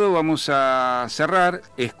anunciado, vamos a cerrar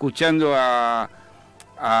escuchando a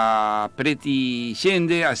Preti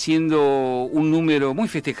Yende haciendo un número muy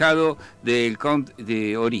festejado del Count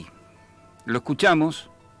de Ori. Lo escuchamos.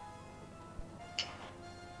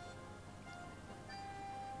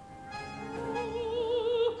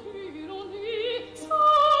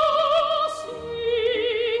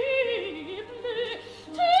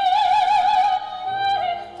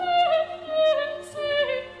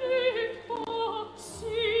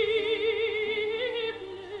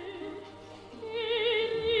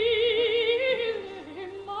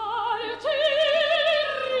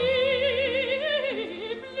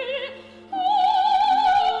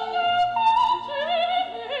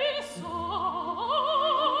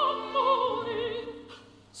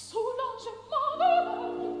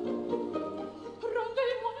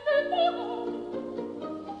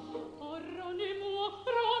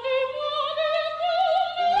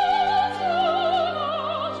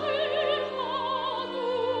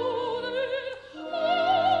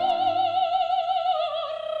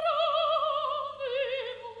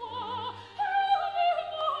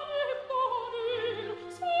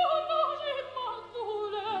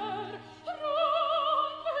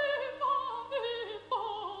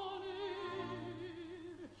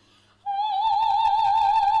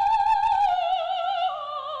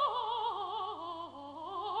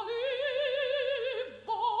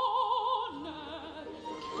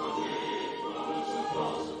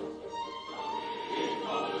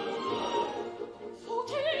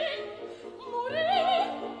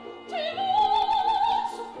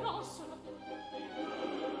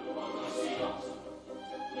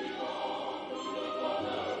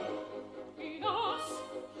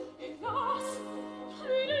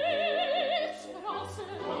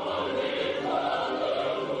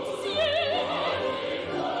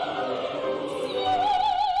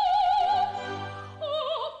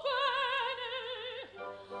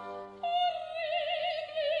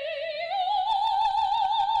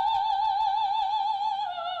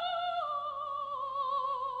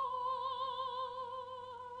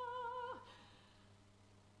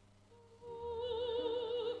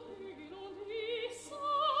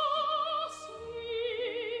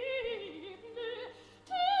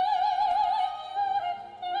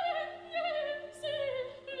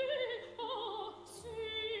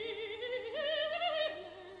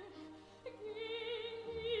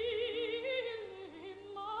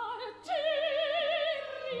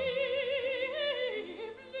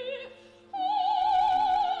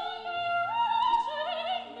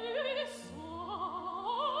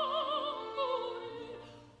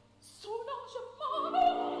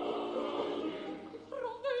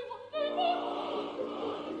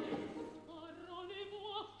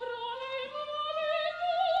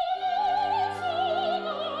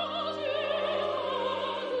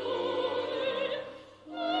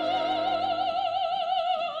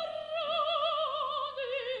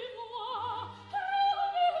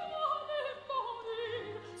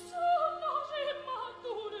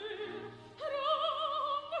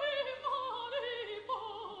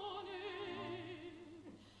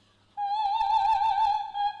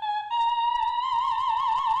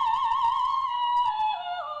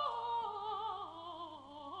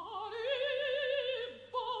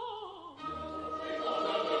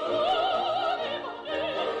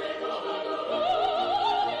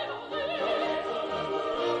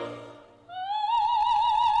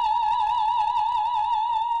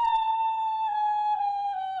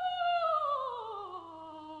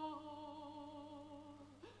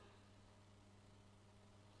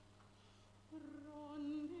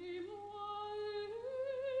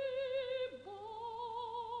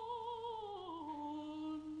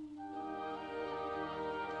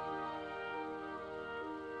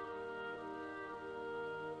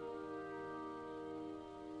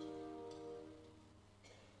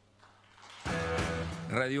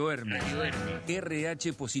 Radio Hermes.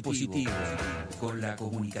 RH positivo. Con la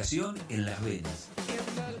comunicación en las venas.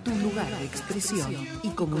 Tu lugar de expresión y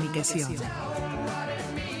comunicación.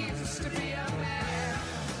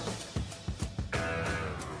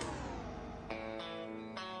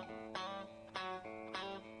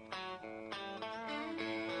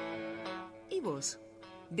 ¿Y vos?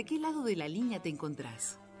 ¿De qué lado de la línea te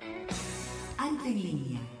encontrás? Arte en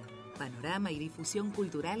línea. Panorama y difusión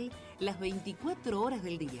cultural las 24 horas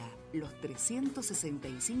del día, los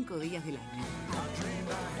 365 días del año.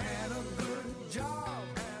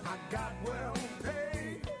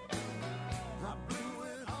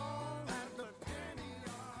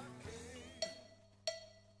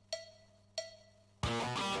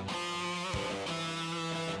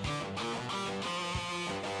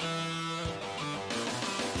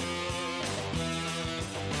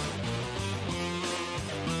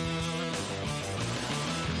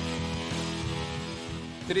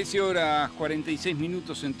 13 horas 46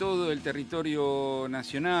 minutos en todo el territorio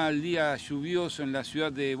nacional, día lluvioso en la ciudad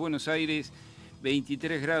de Buenos Aires,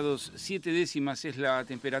 23 grados 7 décimas es la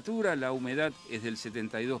temperatura, la humedad es del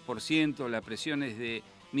 72%, la presión es de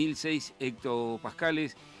 1006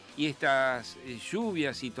 hectopascales y estas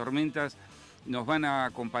lluvias y tormentas nos van a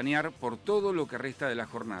acompañar por todo lo que resta de la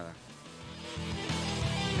jornada.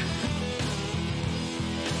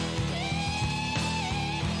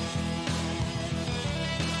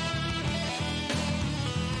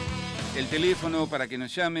 El teléfono para que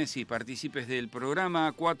nos llames y participes del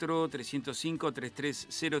programa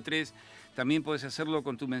 4-305-3303. También puedes hacerlo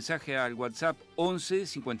con tu mensaje al WhatsApp 11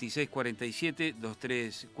 56 47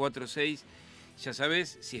 2346. Ya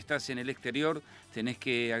sabes, si estás en el exterior tenés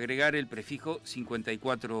que agregar el prefijo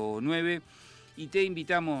 549. Y te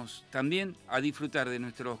invitamos también a disfrutar de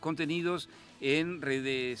nuestros contenidos en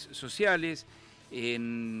redes sociales.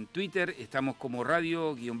 En Twitter estamos como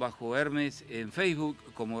Radio-Hermes, en Facebook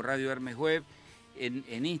como Radio Hermes Web,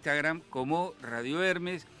 en Instagram como Radio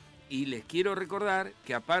Hermes. Y les quiero recordar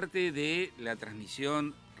que aparte de la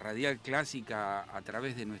transmisión radial clásica a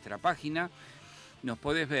través de nuestra página, nos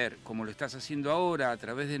podés ver, como lo estás haciendo ahora, a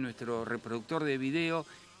través de nuestro reproductor de video,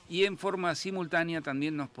 y en forma simultánea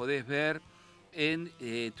también nos podés ver en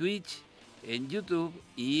Twitch, en YouTube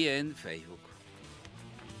y en Facebook.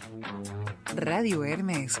 Radio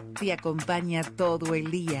Hermes te acompaña todo el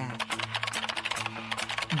día.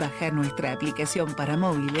 Baja nuestra aplicación para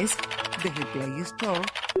móviles desde Play Store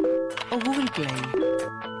o Google Play.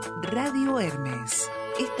 Radio Hermes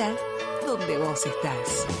está donde vos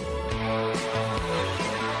estás.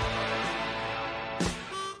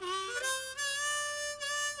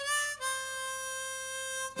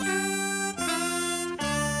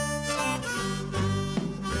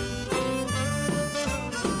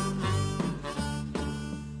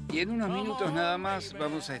 En unos minutos nada más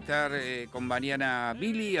vamos a estar con Mariana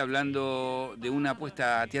Vily hablando de una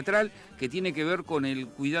apuesta teatral que tiene que ver con el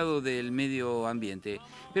cuidado del medio ambiente.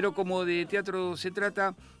 Pero como de teatro se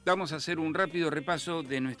trata, vamos a hacer un rápido repaso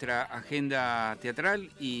de nuestra agenda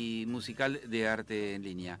teatral y musical de Arte en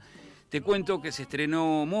línea. Te cuento que se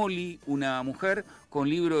estrenó Molly, una mujer, con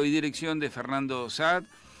libro y dirección de Fernando Saad,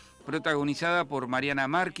 protagonizada por Mariana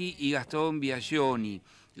Marchi y Gastón Biagioni.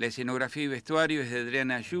 La escenografía y vestuario es de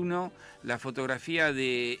Adriana, la fotografía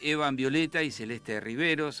de Evan Violeta y Celeste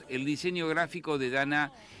Riveros, el diseño gráfico de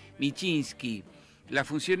Dana Michinsky. Las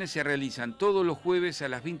funciones se realizan todos los jueves a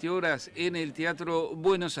las 20 horas en el Teatro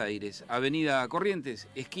Buenos Aires, Avenida Corrientes,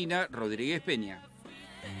 esquina Rodríguez Peña.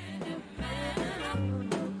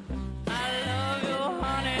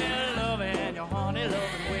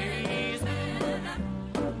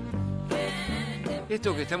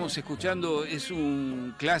 Esto que estamos escuchando es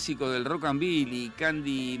un clásico del rock and Vily,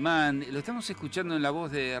 Candyman. Lo estamos escuchando en la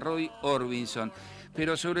voz de Roy Orbison.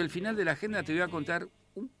 Pero sobre el final de la agenda te voy a contar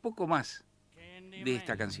un poco más de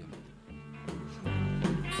esta canción.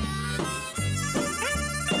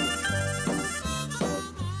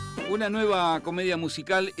 Una nueva comedia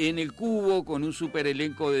musical en el Cubo con un super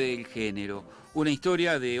elenco del género. Una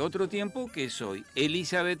historia de otro tiempo que es hoy,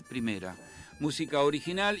 Elizabeth I. Música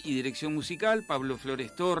original y dirección musical, Pablo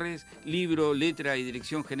Flores Torres. Libro, letra y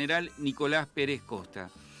dirección general, Nicolás Pérez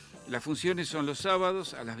Costa. Las funciones son los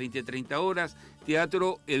sábados a las 20:30 horas.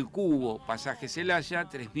 Teatro El Cubo, Pasaje Celaya,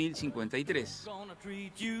 3053.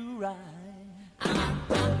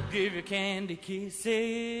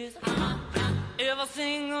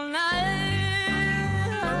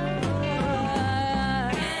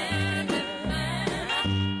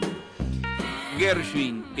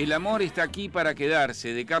 Gershwin, El amor está aquí para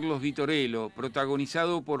quedarse, de Carlos Vitorello,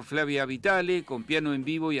 protagonizado por Flavia Vitale, con piano en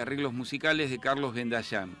vivo y arreglos musicales de Carlos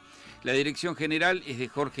Bendayán. La dirección general es de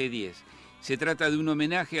Jorge Díez. Se trata de un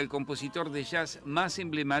homenaje al compositor de jazz más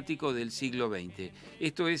emblemático del siglo XX.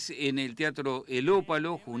 Esto es en el Teatro El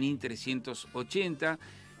Ópalo, Junín 380,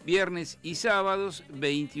 viernes y sábados,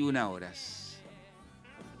 21 horas.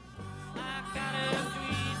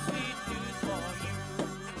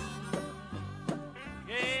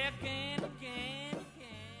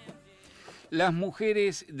 Las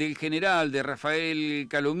mujeres del general de Rafael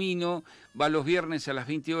Calomino va los viernes a las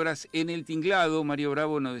 20 horas en El Tinglado, Mario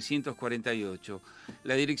Bravo 948.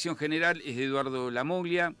 La dirección general es de Eduardo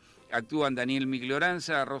Lamoglia, actúan Daniel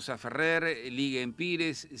Migloranza, Rosa Ferrer, Liguen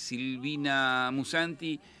Pires, Silvina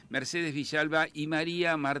Musanti, Mercedes Villalba y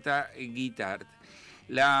María Marta Guitart.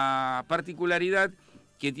 La particularidad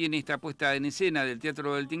que tiene esta puesta en escena del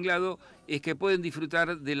Teatro del Tinglado es que pueden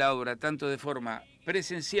disfrutar de la obra tanto de forma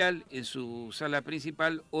presencial en su sala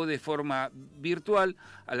principal o de forma virtual,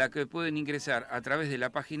 a la que pueden ingresar a través de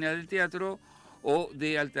la página del teatro o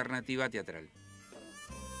de Alternativa Teatral.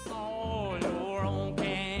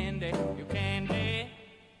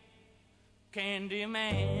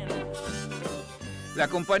 La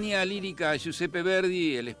compañía lírica Giuseppe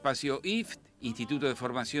Verdi, el espacio IFT, Instituto de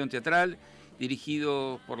Formación Teatral,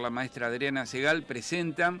 dirigido por la maestra Adriana Segal,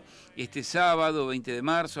 presentan este sábado 20 de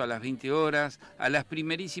marzo a las 20 horas a las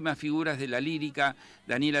primerísimas figuras de la lírica: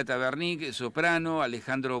 Daniela Tabernic, soprano,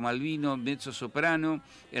 Alejandro Malvino, mezzosoprano,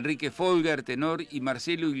 Enrique Folger, tenor, y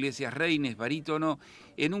Marcelo Iglesias Reines, barítono,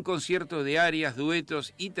 en un concierto de arias,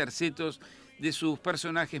 duetos y tercetos de sus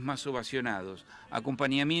personajes más ovacionados.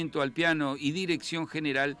 Acompañamiento al piano y dirección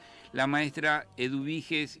general, la maestra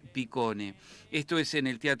Eduviges Picone. Esto es en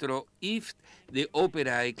el Teatro IFT de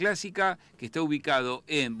Ópera y Clásica, que está ubicado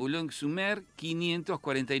en Boulogne-sur-Mer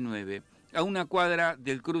 549, a una cuadra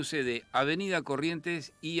del cruce de Avenida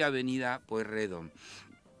Corrientes y Avenida Pueyrredón.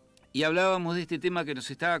 Y hablábamos de este tema que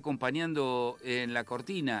nos está acompañando en la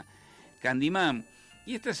cortina, Candyman,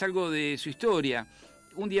 y esto es algo de su historia.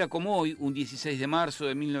 Un día como hoy, un 16 de marzo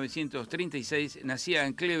de 1936, nacía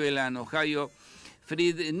en Cleveland, Ohio,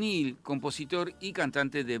 Fred Neil, compositor y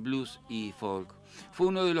cantante de blues y folk. Fue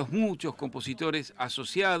uno de los muchos compositores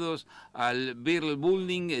asociados al Beryl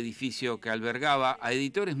Building, edificio que albergaba a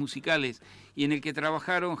editores musicales y en el que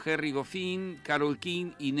trabajaron Harry Goffin, Carole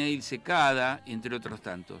King y Neil Secada, entre otros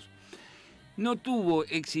tantos. No tuvo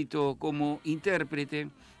éxito como intérprete,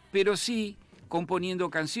 pero sí componiendo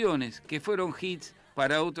canciones que fueron hits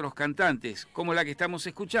para otros cantantes, como la que estamos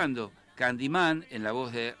escuchando, Candyman, en la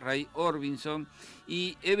voz de Ray Orbison,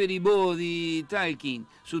 y Everybody Talking,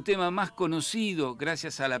 su tema más conocido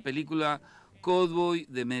gracias a la película Cowboy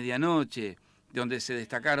de Medianoche, donde se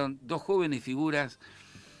destacaron dos jóvenes figuras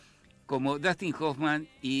como Dustin Hoffman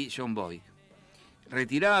y John Boyd.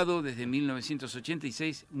 Retirado desde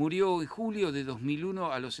 1986, murió en julio de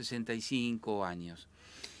 2001 a los 65 años.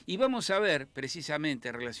 Y vamos a ver,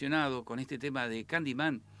 precisamente relacionado con este tema de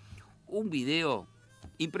Candyman, un video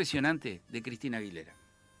impresionante de Cristina Aguilera.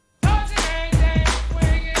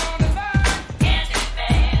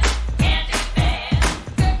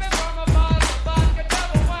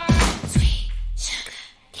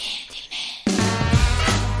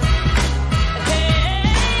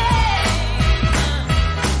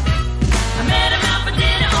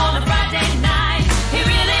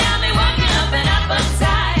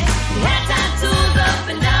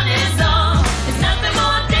 It's nothing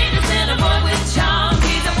more dangerous than a boy with charm.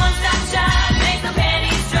 He's a one-stop shop, makes a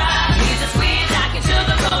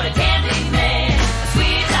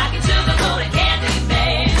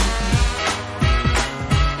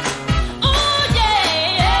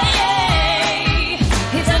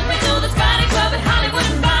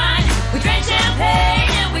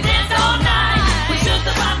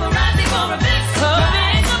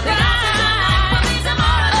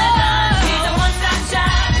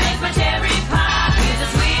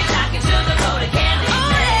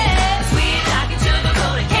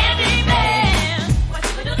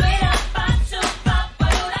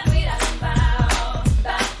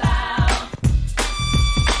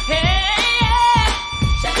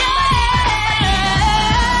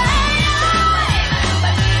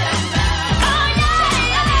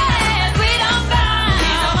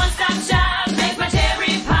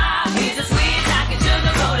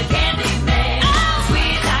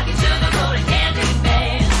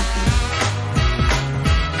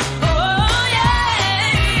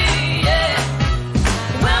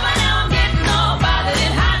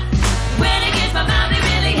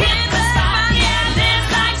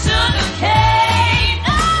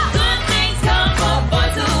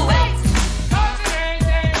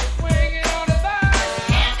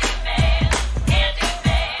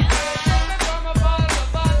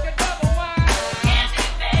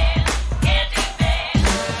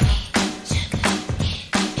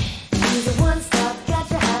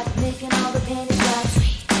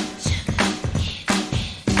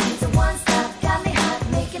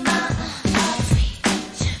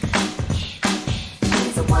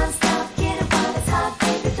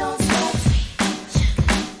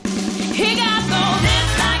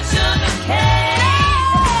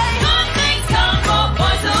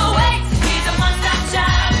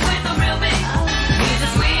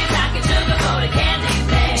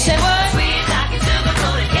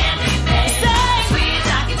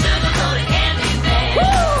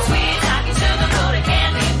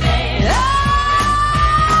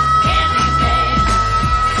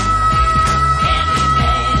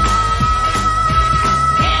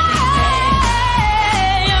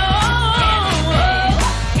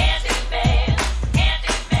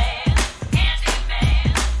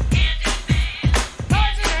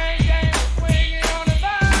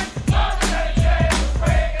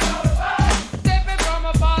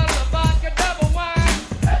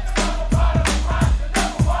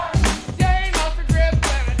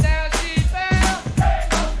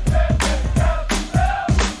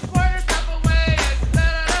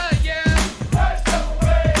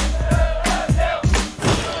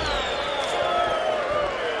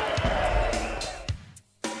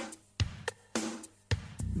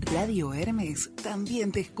Radio Hermes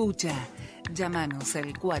también te escucha. Llámanos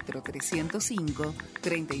al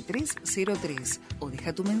 4305-3303 o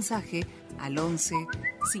deja tu mensaje al 11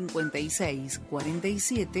 56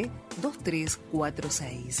 47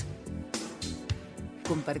 2346.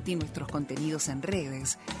 Compartí nuestros contenidos en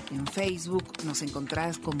redes. En Facebook nos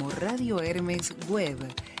encontrás como Radio Hermes Web,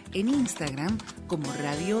 en Instagram como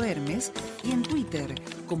Radio Hermes y en Twitter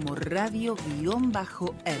como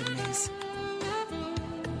Radio-Hermes.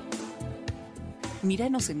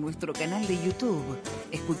 Míranos en nuestro canal de YouTube,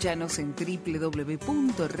 escuchanos en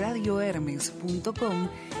www.radiohermes.com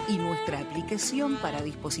y nuestra aplicación para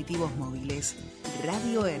dispositivos móviles.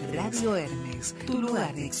 Radio Hermes, tu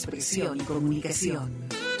lugar de expresión y comunicación.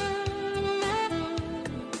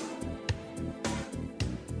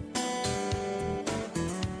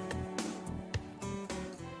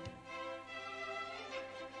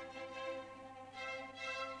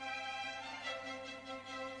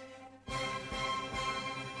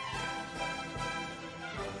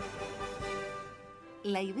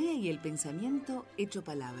 La idea y el pensamiento hecho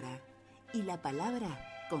palabra, y la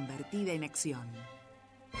palabra convertida en acción.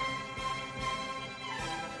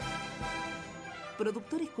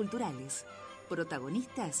 Productores culturales,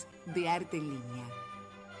 protagonistas de Arte en línea.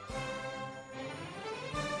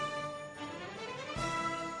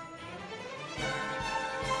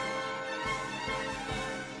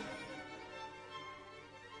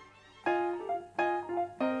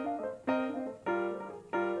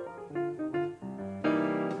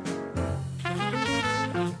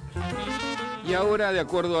 Y ahora, de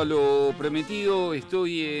acuerdo a lo prometido,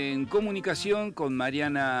 estoy en comunicación con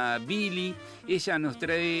Mariana Vily. Ella nos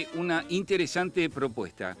trae una interesante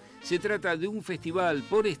propuesta. Se trata de un festival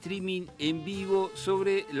por streaming en vivo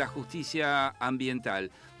sobre la justicia ambiental.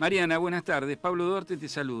 Mariana, buenas tardes. Pablo Duarte te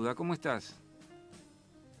saluda. ¿Cómo estás?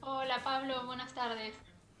 Hola Pablo, buenas tardes.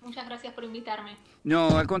 Muchas gracias por invitarme.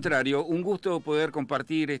 No, al contrario, un gusto poder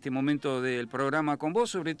compartir este momento del programa con vos,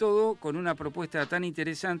 sobre todo con una propuesta tan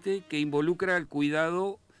interesante que involucra el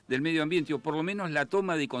cuidado del medio ambiente, o por lo menos la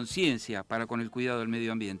toma de conciencia para con el cuidado del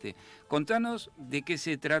medio ambiente. Contanos de qué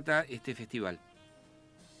se trata este festival.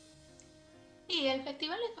 Sí, el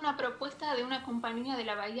festival es una propuesta de una compañía de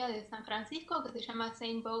la Bahía de San Francisco que se llama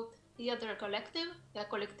Same Boat Theater Collective, el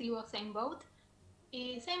colectivo Same Boat.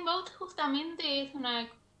 Y Same Boat justamente es una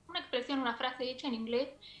expresión, una frase hecha en inglés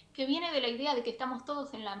que viene de la idea de que estamos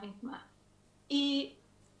todos en la misma. Y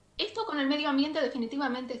esto con el medio ambiente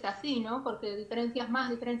definitivamente es así, ¿no? Porque diferencias más,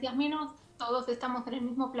 diferencias menos, todos estamos en el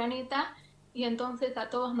mismo planeta y entonces a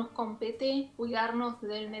todos nos compete cuidar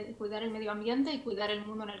el medio ambiente y cuidar el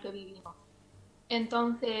mundo en el que vivimos.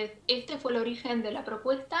 Entonces, este fue el origen de la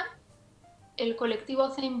propuesta. El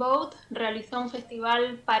colectivo Same Boat realizó un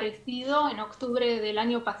festival parecido en octubre del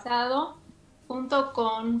año pasado, junto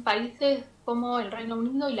con países como el Reino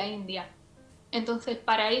Unido y la India. Entonces,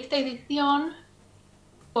 para esta edición,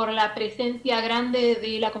 por la presencia grande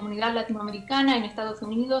de la comunidad latinoamericana en Estados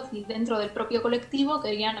Unidos y dentro del propio colectivo,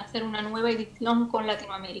 querían hacer una nueva edición con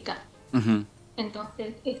Latinoamérica. Uh-huh.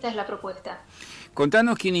 Entonces, esta es la propuesta.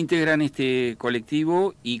 Contanos quién integran este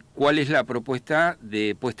colectivo y cuál es la propuesta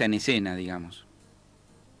de puesta en escena, digamos.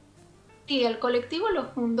 Sí, el colectivo lo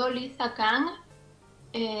fundó Lisa Kang.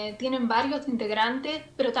 Tienen varios integrantes,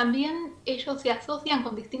 pero también ellos se asocian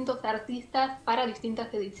con distintos artistas para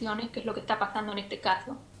distintas ediciones, que es lo que está pasando en este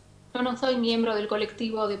caso. Yo no soy miembro del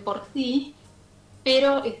colectivo de por sí,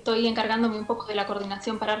 pero estoy encargándome un poco de la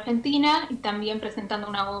coordinación para Argentina y también presentando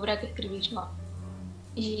una obra que escribí yo.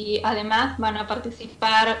 Y además van a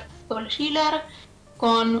participar Sol Schiller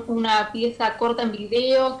con una pieza corta en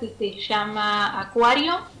video que se llama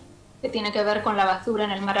Acuario, que tiene que ver con la basura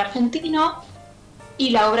en el mar argentino.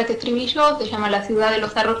 Y la obra que escribí yo se llama La ciudad de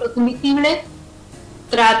los arroyos invisibles.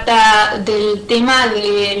 Trata del tema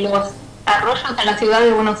de los arroyos en la ciudad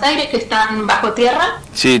de Buenos Aires que están bajo tierra.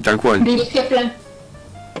 Sí, tal cual.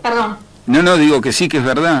 Perdón. No, digo que sí, que es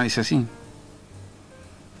verdad, es así.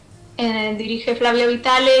 Dirige Flavio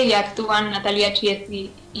Vitale y actúan Natalia Chiesi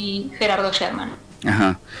y Gerardo Sherman.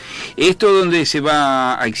 Ajá. ¿Esto dónde se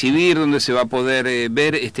va a exhibir, dónde se va a poder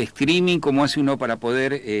ver este streaming? ¿Cómo hace uno para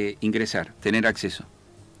poder ingresar, tener acceso?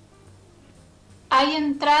 Hay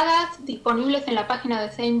entradas disponibles en la página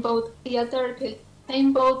de Same Boat Theater, que es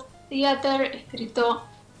Same Boat Theater, escrito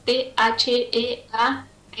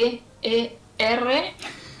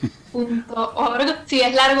THEATER.org. Sí,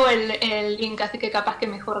 es largo el link, así que capaz que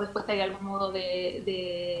mejor después hay algún modo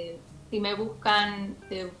de si me buscan,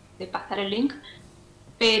 de pasar el link.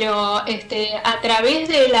 Pero a través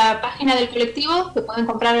de la página del colectivo se pueden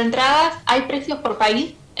comprar entradas. Hay precios por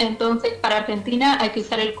país. Entonces, para Argentina hay que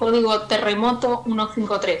usar el código terremoto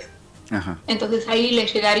 153. Ajá. Entonces ahí le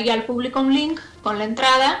llegaría al público un link con la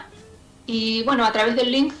entrada y bueno, a través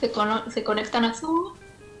del link se conectan a Zoom.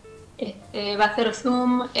 Va a ser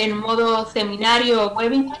Zoom en modo seminario o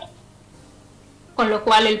webinar, con lo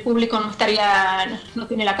cual el público no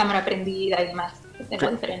tiene la cámara prendida y demás. Esa es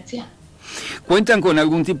la diferencia. ¿Cuentan con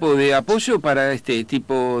algún tipo de apoyo para este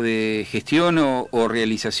tipo de gestión o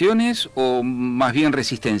realizaciones, o más bien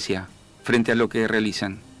resistencia frente a lo que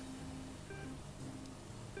realizan?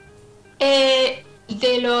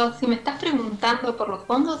 Si me estás preguntando por los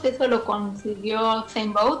fondos, eso lo consiguió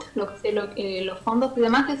Same Boat, los fondos y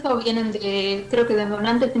demás, eso vienen creo que de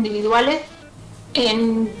donantes individuales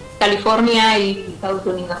en California y Estados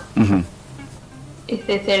Unidos. Uh-huh.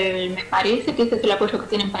 Me parece que ese es el apoyo que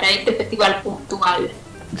tienen para este festival puntual.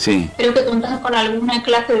 Sí. Creo que contan con alguna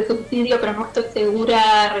clase de subsidio, pero no estoy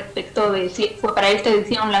segura respecto de si fue para esta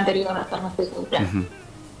edición o la anterior, no estoy segura. Uh-huh.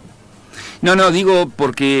 No, digo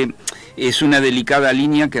porque es una delicada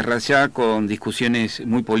línea que raya con discusiones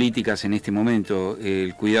muy políticas en este momento,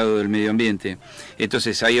 el cuidado del medio ambiente.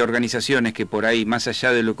 Entonces hay organizaciones que por ahí, más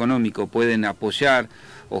allá de lo económico, pueden apoyar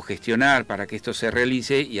o gestionar para que esto se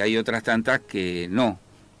realice, y hay otras tantas que no.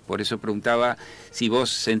 Por eso preguntaba si vos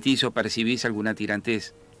sentís o percibís alguna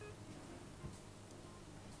tirantez.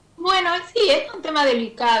 Bueno, sí, es un tema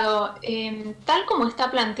delicado. Tal como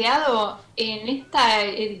está planteado, en esta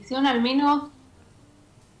edición al menos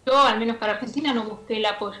para Argentina, no busqué el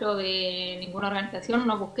apoyo de ninguna organización,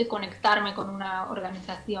 no busqué conectarme con una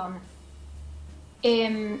organización.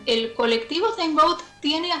 El colectivo Same Boat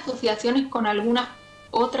tiene asociaciones con algunas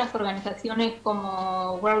otras organizaciones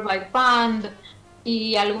como World Wide Fund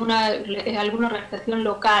y alguna organización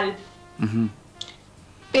local. Uh-huh.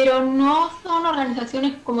 Pero no son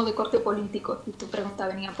organizaciones como de corte político, si tu pregunta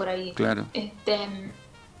venía por ahí. Claro.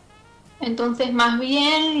 Entonces, más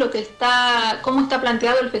bien cómo está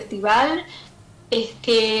planteado el festival es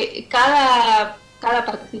que cada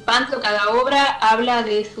participante o cada obra habla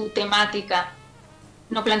de su temática.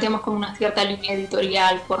 No planteamos como una cierta línea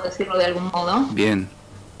editorial, por decirlo de algún modo. Bien.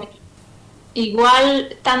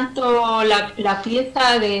 Igual, tanto la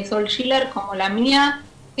pieza de Sol Schiller como la mía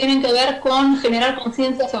tienen que ver con generar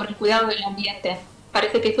conciencia sobre el cuidado del ambiente.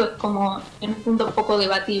 Parece que eso es como en un punto un poco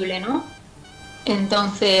debatible, ¿no?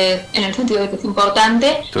 Entonces, en el sentido de que es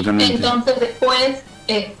importante. Totalmente. Entonces después,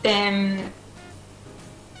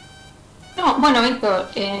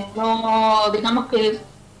 digamos que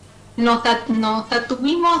nos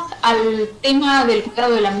atuvimos al tema del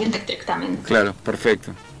cuidado del ambiente estrictamente. Claro,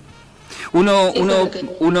 perfecto.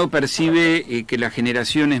 Uno percibe que las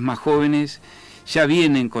generaciones más jóvenes ya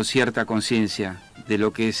vienen con cierta conciencia de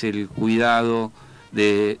lo que es el cuidado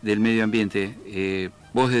del medio ambiente.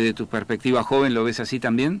 ¿Vos desde tu perspectiva joven lo ves así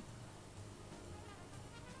también?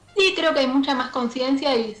 Sí, creo que hay mucha más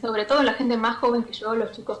conciencia y sobre todo la gente más joven que yo,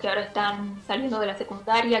 los chicos que ahora están saliendo de la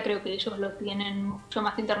secundaria, creo que ellos lo tienen mucho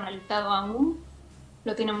más internalizado aún,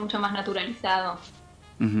 lo tienen mucho más naturalizado.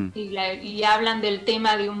 Uh-huh. Y hablan del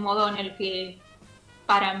tema de un modo en el que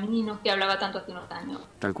para mí no se hablaba tanto hace unos años.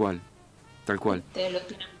 Tal cual. Lo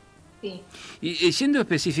tienen. Sí. Y yendo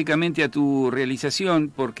específicamente a tu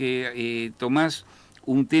realización, porque tomás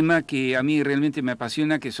un tema que a mí realmente me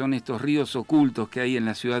apasiona, que son estos ríos ocultos que hay en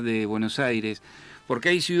la ciudad de Buenos Aires, porque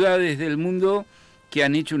hay ciudades del mundo que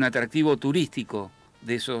han hecho un atractivo turístico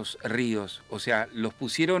de esos ríos, o sea, los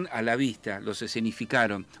pusieron a la vista, los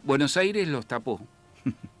escenificaron. Buenos Aires los tapó,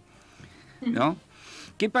 ¿no?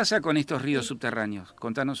 ¿Qué pasa con estos ríos subterráneos?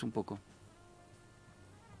 Contanos un poco.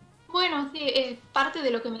 Bueno, sí, parte de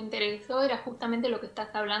lo que me interesó era justamente lo que estás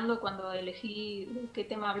hablando cuando elegí de qué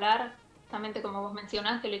tema hablar. Justamente como vos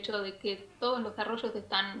mencionaste, el hecho de que todos los arroyos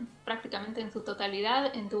están prácticamente en su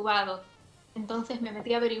totalidad entubados. Entonces me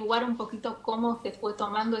metí a averiguar un poquito cómo se fue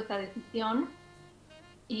tomando esa decisión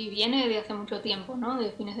y viene de hace mucho tiempo, ¿no?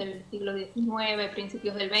 De fines del siglo XIX,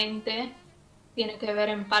 principios del XX. Tiene que ver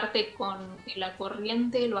en parte con que la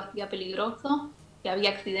corriente lo hacía peligroso, que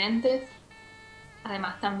había accidentes.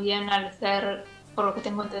 Además también al ser, por lo que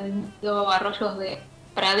tengo entendido, arroyos de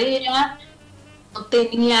pradera, no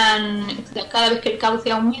tenían, o sea, cada vez que el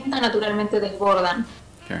cauce aumenta, naturalmente desbordan.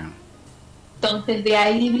 Claro. Entonces de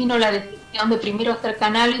ahí vino la decisión de primero hacer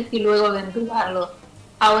canales y luego de entubarlos.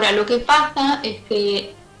 Ahora, lo que pasa es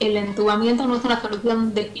que el entubamiento no es una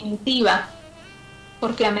solución definitiva,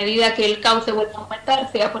 porque a medida que el cauce vuelve a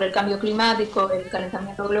aumentar, sea por el cambio climático, el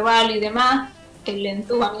calentamiento global y demás, el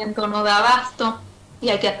entubamiento no da abasto y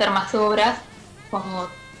hay que hacer más obras, como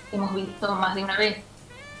hemos visto más de una vez.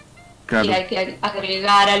 Claro. Y hay que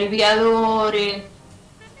agregar aliviadores,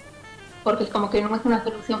 porque es como que no es una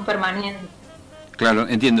solución permanente. Claro,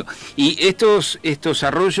 entiendo. ¿Y estos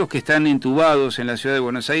arroyos que están entubados en la ciudad de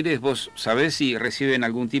Buenos Aires, vos sabés si reciben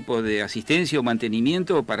algún tipo de asistencia o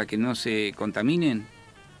mantenimiento para que no se contaminen?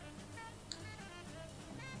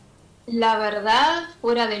 La verdad,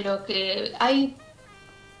 fuera de lo que hay,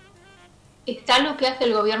 está lo que hace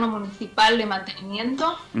el gobierno municipal de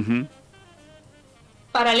mantenimiento. Uh-huh.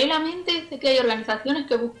 Paralelamente, sé que hay organizaciones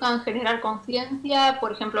que buscan generar conciencia.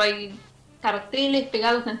 Por ejemplo, hay carteles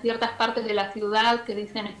pegados en ciertas partes de la ciudad que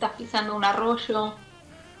dicen estás pisando un arroyo.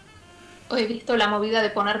 O he visto la movida de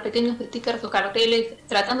poner pequeños stickers o carteles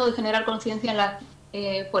tratando de generar conciencia en las,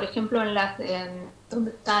 por ejemplo, en las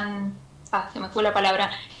donde están, se me fue la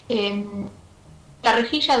palabra, la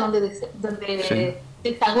rejilla donde Sí.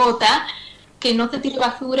 desagota, que no se tire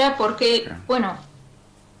basura porque, Claro. bueno,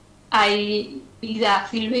 hay vida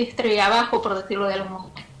silvestre abajo, por decirlo de algún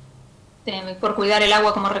modo, por cuidar el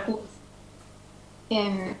agua como recurso.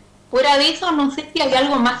 Fuera de eso, no sé si hay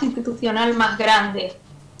algo más institucional más grande.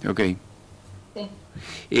 Ok. Sí.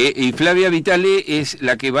 Y Flavia Vitale es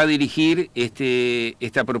la que va a dirigir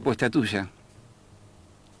esta propuesta tuya.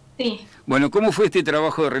 Sí. Bueno, ¿cómo fue este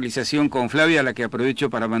trabajo de realización con Flavia, a la que aprovecho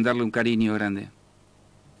para mandarle un cariño grande?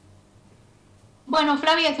 Bueno,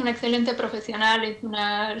 Flavia es una excelente profesional,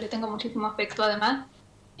 le tengo muchísimo afecto además.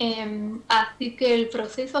 Así que el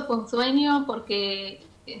proceso fue un sueño porque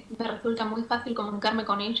me resulta muy fácil comunicarme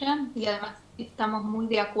con ella y además estamos muy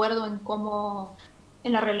de acuerdo en cómo,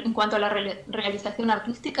 en cuanto a la realización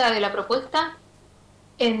artística de la propuesta.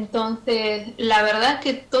 Entonces, la verdad es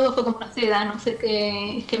que todo fue como una seda, no sé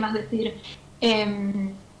qué más decir.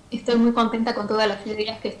 Estoy muy contenta con todas las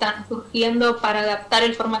ideas que están surgiendo para adaptar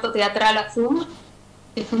el formato teatral a Zoom.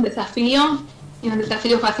 Es un desafío, y un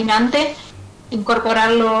desafío fascinante,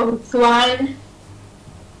 incorporar lo visual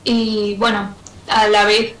y, bueno, a la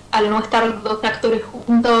vez, al no estar los dos actores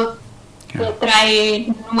juntos, Claro.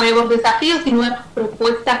 trae nuevos desafíos y nuevas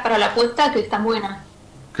propuestas para la puesta que están buenas.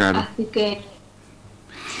 Claro. Así que...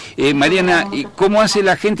 Mariana, ¿cómo hace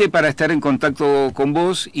la gente para estar en contacto con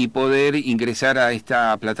vos y poder ingresar a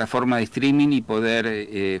esta plataforma de streaming y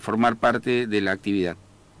poder formar parte de la actividad?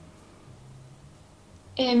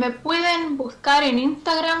 Me pueden buscar en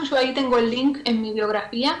Instagram, yo ahí tengo el link en mi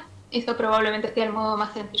biografía, eso probablemente sea el modo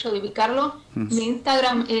más sencillo de ubicarlo. Mi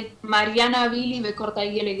Instagram es Mariana Vily, B corta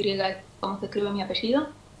I L Y, es como se escribe mi apellido.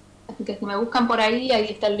 Así que si me buscan por ahí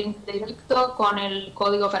está el link directo con el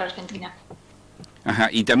código para Argentina. Ajá,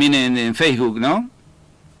 y también en Facebook, ¿no?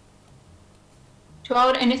 Yo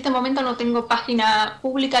ahora en este momento no tengo página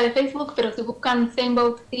pública de Facebook, pero si buscan Same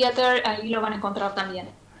Boat Theater, ahí lo van a encontrar también.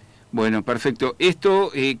 Bueno, perfecto.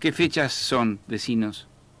 ¿Esto qué fechas son, vecinos?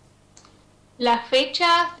 Las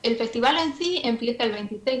fechas, el festival en sí empieza el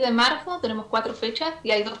 26 de marzo, tenemos 4 fechas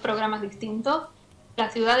y hay 2 programas distintos.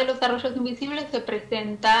 La Ciudad de los Arroyos Invisibles se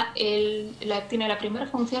presenta, tiene la primera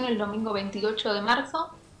función el domingo 28 de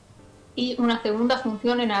marzo y una segunda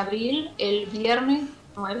función en abril, el viernes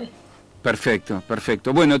 9. Perfecto,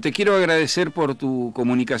 perfecto. Bueno, te quiero agradecer por tu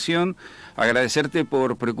comunicación, agradecerte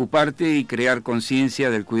por preocuparte y crear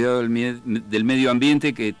conciencia del cuidado del medio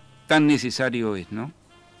ambiente que tan necesario es, ¿no?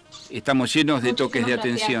 Estamos llenos de toques de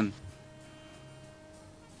atención.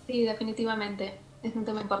 Sí, definitivamente, es un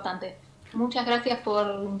tema importante. Muchas gracias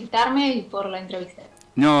por invitarme y por la entrevista.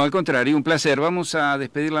 No, al contrario, un placer. Vamos a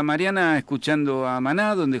despedirla a Mariana escuchando a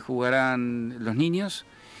Maná, donde jugarán los niños,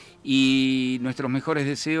 y nuestros mejores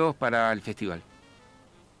deseos para el festival.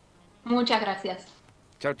 Muchas gracias.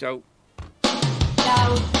 Chau, chau.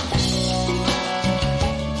 Chao.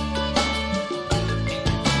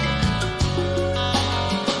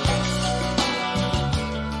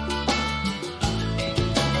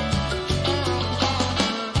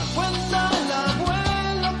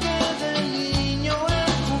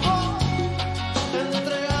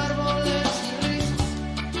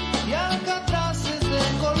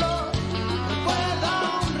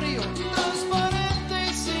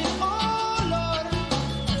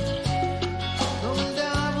 Donde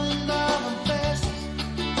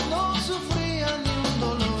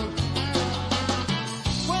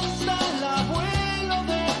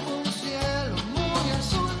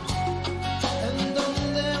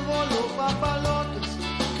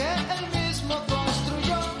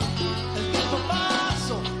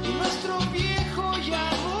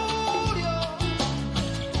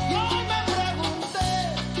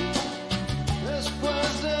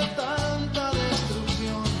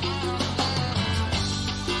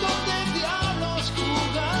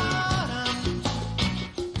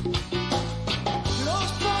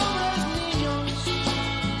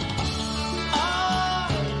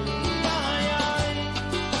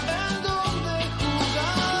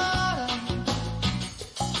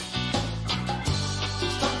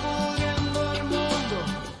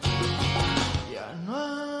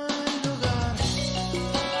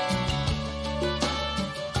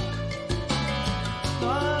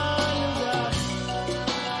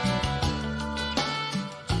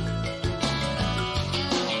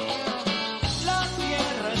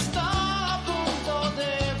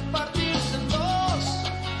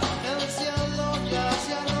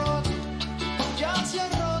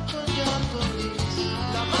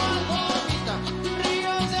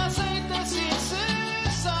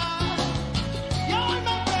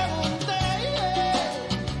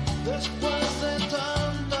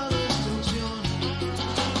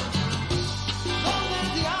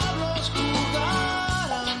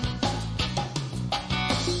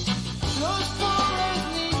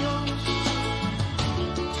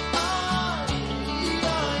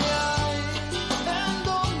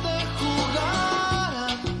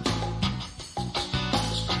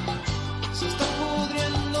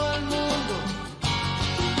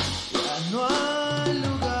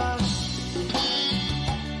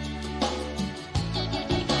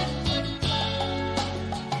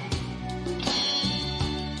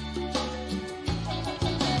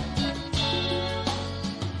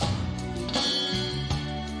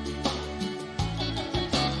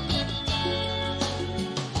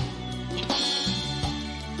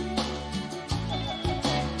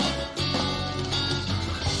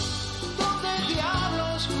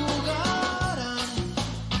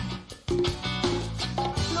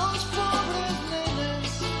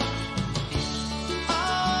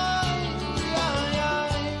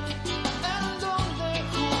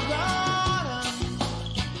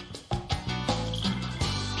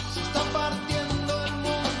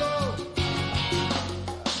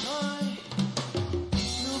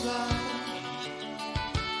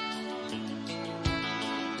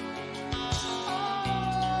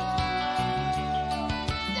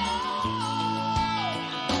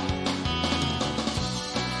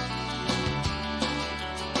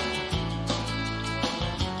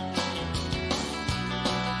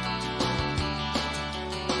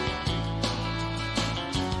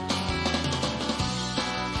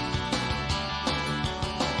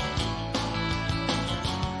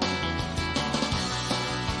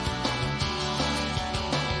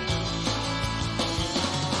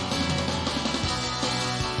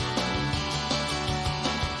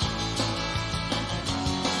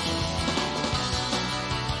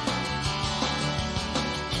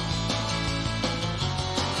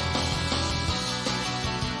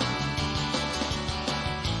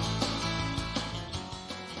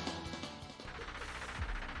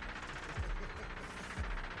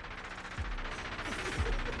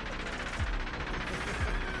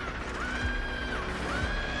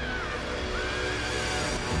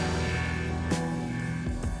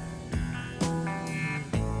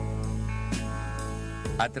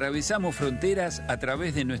Atravesamos fronteras a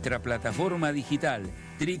través de nuestra plataforma digital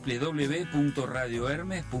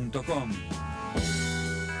www.radiohermes.com.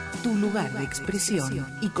 Tu lugar de expresión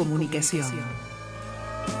y comunicación.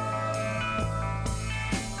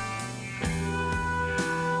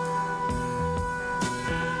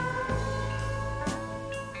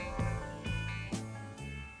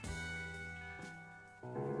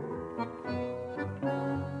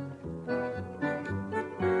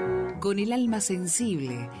 Con el alma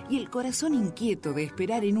sensible y el corazón inquieto de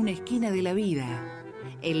esperar en una esquina de la vida,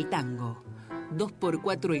 el tango,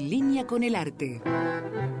 2x4 en línea con el arte.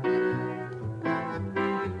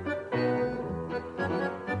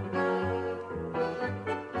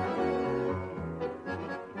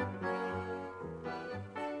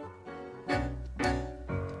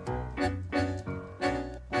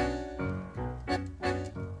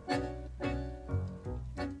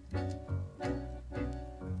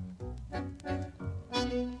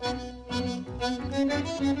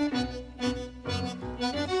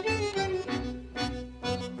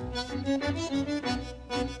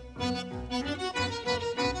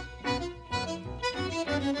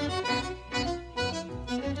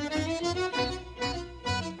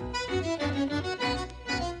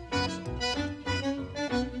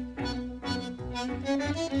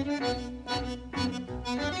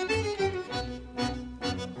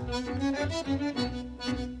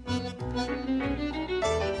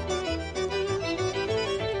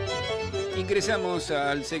 Ingresamos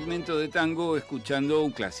al segmento de tango escuchando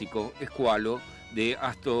un clásico, Squalo, de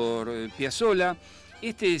Astor Piazzolla.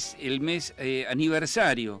 Este es el mes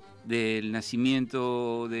aniversario del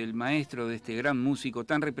nacimiento del maestro, de este gran músico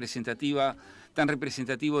tan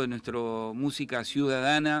representativo de nuestra música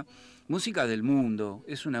ciudadana, música del mundo.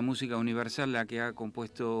 Es una música universal la que ha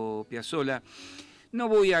compuesto Piazzolla. No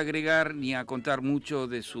voy a agregar ni a contar mucho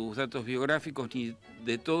de sus datos biográficos ni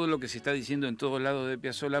de todo lo que se está diciendo en todos lados de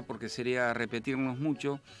Piazzolla porque sería repetirnos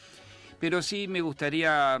mucho, pero sí me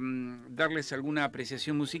gustaría darles alguna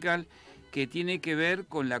apreciación musical que tiene que ver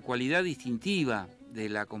con la cualidad distintiva de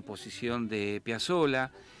la composición de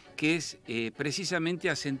Piazzolla, que es precisamente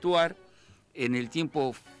acentuar en el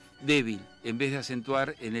tiempo débil en vez de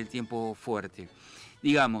acentuar en el tiempo fuerte.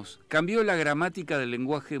 Digamos, cambió la gramática del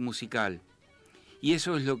lenguaje musical. Y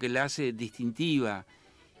eso es lo que la hace distintiva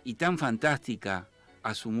y tan fantástica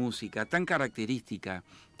a su música, tan característica,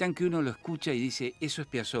 tan que uno lo escucha y dice, eso es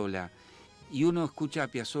Piazzolla. Y uno escucha a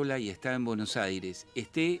Piazzolla y está en Buenos Aires,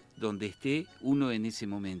 esté donde esté uno en ese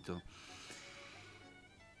momento.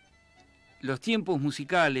 Los tiempos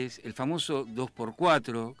musicales, el famoso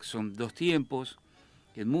 2x4, que son dos tiempos,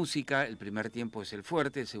 en música el primer tiempo es el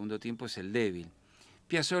fuerte, el segundo tiempo es el débil.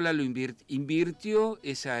 Piazzolla lo invirtió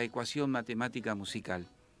esa ecuación matemática musical.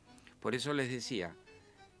 Por eso les decía,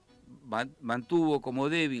 mantuvo como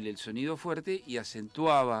débil el sonido fuerte y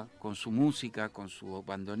acentuaba con su música, con su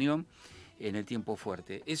bandoneón, en el tiempo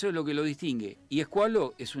fuerte. Eso es lo que lo distingue. Y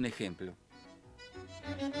Squalo es un ejemplo.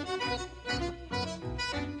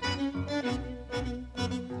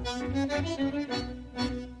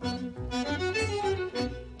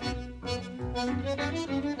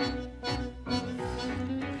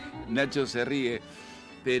 Nacho se ríe,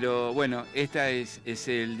 pero bueno, es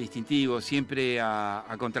el distintivo, siempre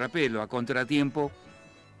a contrapelo, a contratiempo,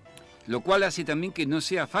 lo cual hace también que no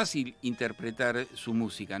sea fácil interpretar su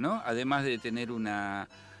música, ¿no? Además de tener una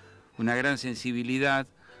gran sensibilidad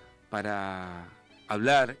para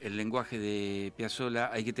hablar el lenguaje de Piazzolla,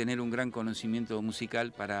 hay que tener un gran conocimiento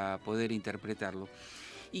musical para poder interpretarlo.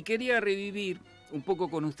 Y quería revivir un poco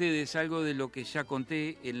con ustedes algo de lo que ya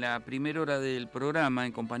conté en la primera hora del programa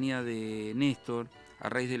en compañía de Néstor, a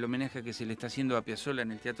raíz del homenaje que se le está haciendo a Piazzolla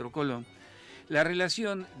en el Teatro Colón, la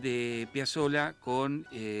relación de Piazzolla con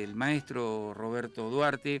el maestro Roberto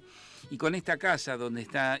Duarte y con esta casa donde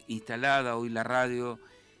está instalada hoy la radio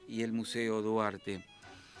y el Museo Duarte.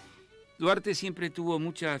 Duarte siempre tuvo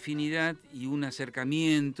mucha afinidad y un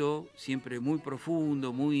acercamiento siempre muy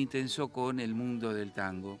profundo, muy intenso con el mundo del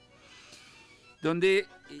tango, donde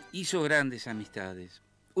hizo grandes amistades.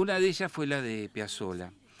 Una de ellas fue la de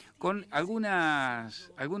Piazzolla, con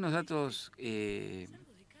algunos datos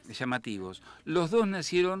llamativos. Los dos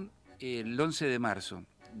nacieron el 11 de marzo,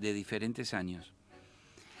 de diferentes años.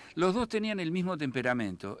 Los dos tenían el mismo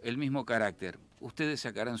temperamento, el mismo carácter. Ustedes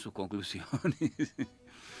sacarán sus conclusiones.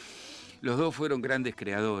 Los dos fueron grandes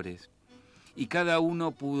creadores y cada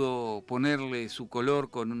uno pudo ponerle su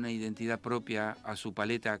color con una identidad propia a su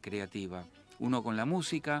paleta creativa. Uno con la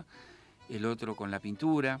música, el otro con la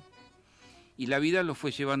pintura, y la vida los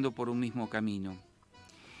fue llevando por un mismo camino.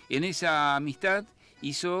 En esa amistad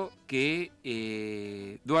hizo que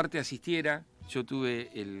Duarte asistiera, yo tuve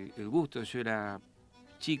el gusto, yo era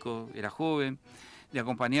chico, era joven, de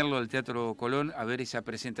acompañarlo al Teatro Colón a ver esa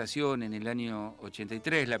presentación en el año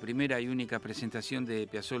 83, la primera y única presentación de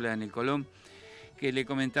Piazzolla en el Colón, que le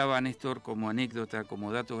comentaba a Néstor como anécdota,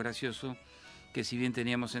 como dato gracioso, que si bien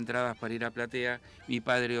teníamos entradas para ir a Platea, mi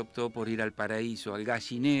padre optó por ir al paraíso, al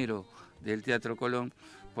gallinero del Teatro Colón,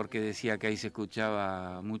 porque decía que ahí se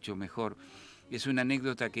escuchaba mucho mejor. Es una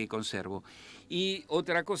anécdota que conservo. Y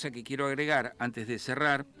otra cosa que quiero agregar antes de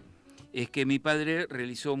cerrar, es que mi padre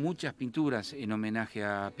realizó muchas pinturas en homenaje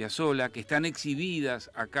a Piazzolla, que están exhibidas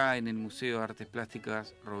acá en el Museo de Artes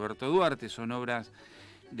Plásticas Roberto Duarte. Son obras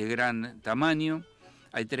de gran tamaño.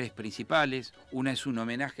 Hay tres principales. Una es un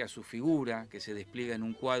homenaje a su figura, que se despliega en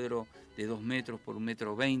un cuadro de 2 metros por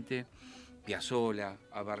 1,20 m. Piazzolla,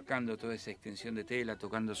 abarcando toda esa extensión de tela,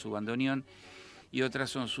 tocando su bandoneón. Y otras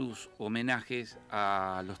son sus homenajes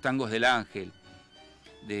a los tangos del Ángel,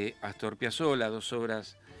 de Astor Piazzolla, 2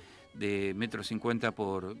 obras de 1,50 m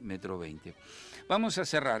por 1,20 m. Vamos a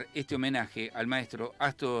cerrar este homenaje al maestro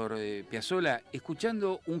Astor Piazzolla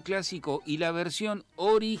escuchando un clásico y la versión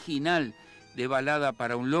original de Balada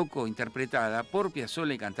para un Loco, interpretada por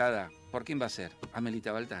Piazzolla y cantada, ¿por quién va a ser?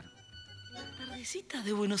 Amelita Baltar. Las tardecitas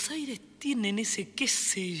de Buenos Aires tienen ese qué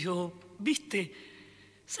sé yo, ¿viste?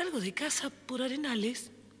 Salgo de casa por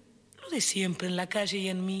Arenales, lo de siempre en la calle y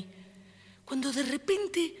en mí, cuando de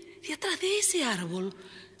repente, de atrás de ese árbol,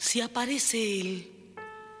 se aparece él.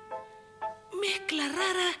 Mezcla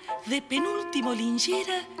rara de penúltimo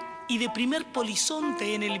linchera y de primer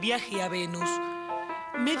polizonte en el viaje a Venus.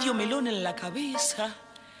 Medio melón en la cabeza,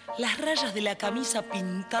 las rayas de la camisa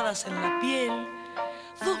pintadas en la piel,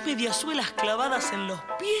 2 mediasuelas clavadas en los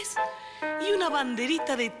pies y una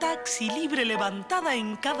banderita de taxi libre levantada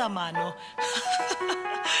en cada mano.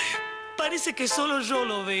 Parece que solo yo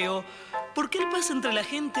lo veo, porque él pasa entre la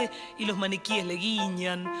gente y los maniquíes le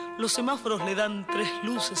guiñan, los semáforos le dan 3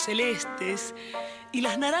 luces celestes y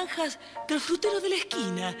las naranjas del frutero de la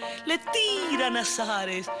esquina le tiran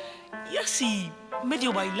azares. Y así,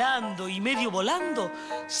 medio bailando y medio volando,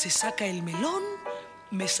 se saca el melón,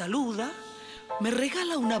 me saluda, me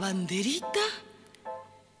regala una banderita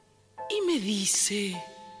y me dice: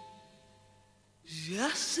 ya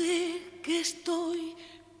sé que estoy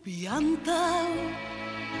piantao,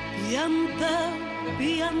 piantao,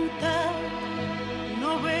 piantao.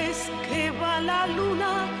 ¿No ves que va la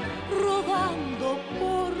luna rodando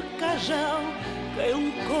por Callao? Que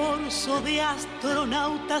un corso de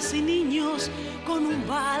astronautas y niños con un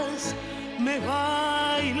vals me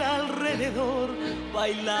baila alrededor.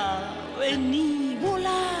 Baila, vení,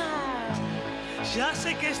 volá. Ya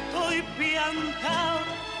sé que estoy piantao,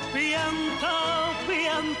 piantao,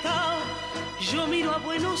 piantao. Yo miro a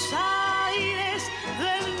Buenos Aires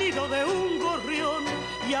del nido de un gorrión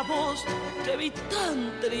y a vos te vi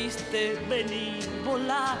tan triste. Vení,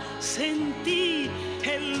 volá, sentí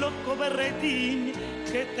el loco berretín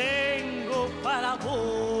que tengo para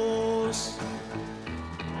vos.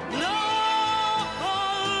 Loco,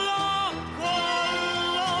 loco,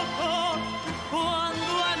 loco,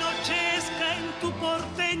 cuando anochezca en tu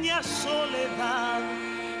porteña soledad,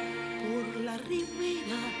 por la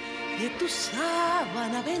ribera de tu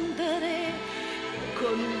sábana vendré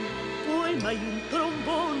con un poema y un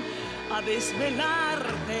trombón a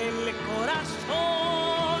desvelarte el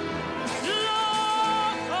corazón.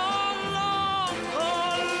 Loco, loco,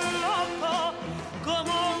 loco,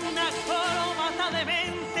 como una acróbata de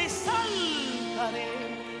mente saltaré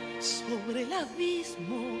sobre el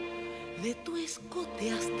abismo de tu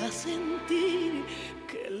escote hasta sentir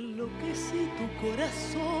que enloquecí tu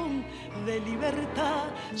corazón de libertad.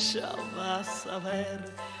 Ya vas a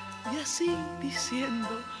ver. Y así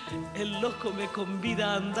diciendo, el loco me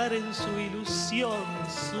convida a andar en su ilusión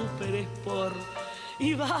super sport.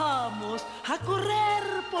 Y vamos a correr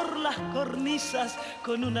por las cornisas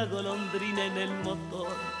con una golondrina en el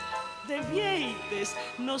motor. De Vieites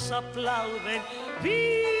nos aplauden,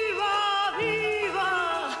 ¡viva,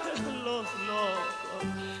 viva! Los locos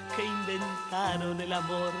que inventaron el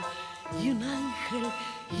amor. Y un ángel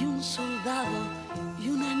y un soldado y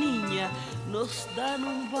una niña nos dan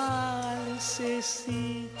un valsecito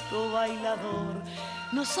bailador.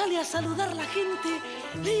 Nos sale a saludar la gente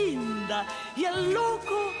linda y el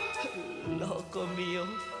loco, loco mío,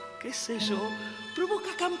 qué sé yo,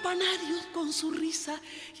 provoca campanarios con su risa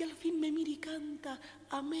y al fin me mira y canta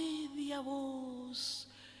a media voz.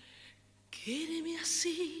 Quéreme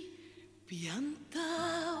así,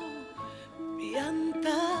 piantao,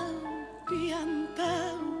 piantao,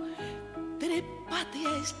 piantao, trépate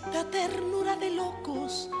a esta ternura de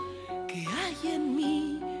locos que hay en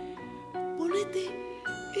mí. Ponete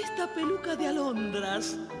esta peluca de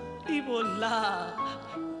alondras y volá,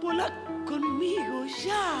 volá conmigo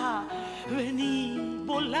ya. Vení,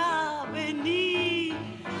 volá, vení.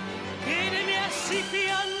 Quédeme así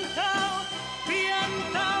piantao,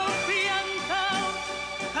 piantao, piantao.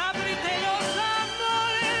 Ábrete los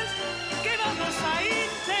amores que vamos a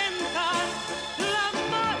intentar la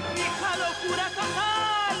mágica locura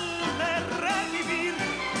total de revivir.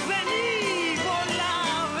 Vení,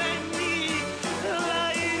 volá, vení. La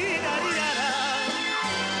ira, ira,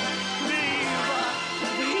 viva,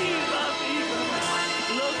 viva, viva.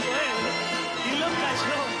 Loco él y loca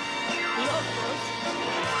yo, locos,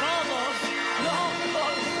 todos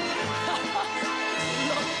locos. Locos, locos,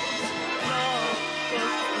 locos.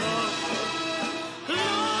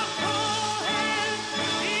 Loco él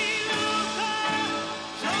y loca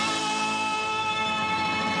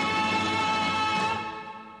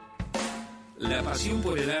yo. La pasión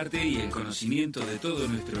por el arte y el conocimiento de todo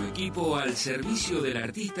nuestro equipo al servicio del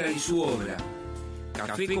artista y su obra.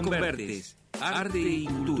 Café Convertes, arte y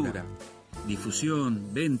cultura.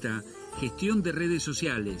 Difusión, venta, gestión de redes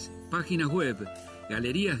sociales, páginas web,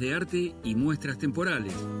 galerías de arte y muestras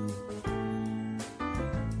temporales.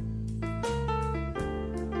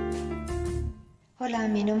 Hola,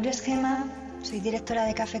 mi nombre es Gema, soy directora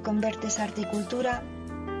de Café Convertes Arte y Cultura.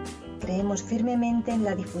 Creemos firmemente en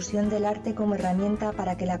la difusión del arte como herramienta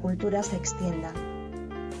para que la cultura se extienda.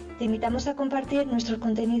 Te invitamos a compartir nuestros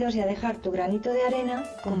contenidos y a dejar tu granito de arena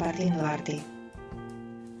compartiendo arte.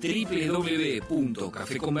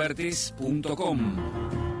 www.cafeconvertes.com.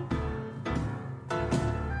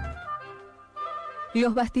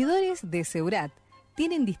 Los bastidores de Seurat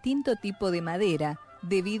tienen distinto tipo de madera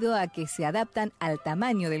debido a que se adaptan al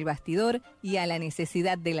tamaño del bastidor y a la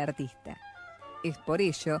necesidad del artista. Es por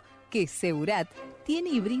ello que Seurat tiene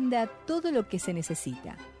y brinda todo lo que se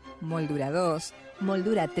necesita: moldura 2,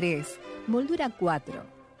 moldura 3, moldura 4,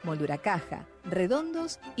 moldura caja,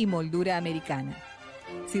 redondos y moldura americana.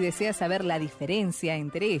 Si desea saber la diferencia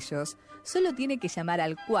entre ellos, solo tiene que llamar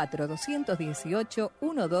al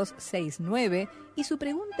 4218-1269 y su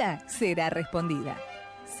pregunta será respondida.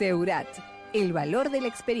 Seurat, el valor de la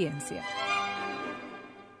experiencia.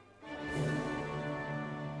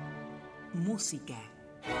 Música.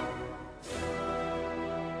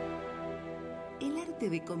 El arte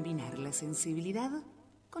de combinar la sensibilidad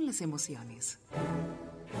con las emociones.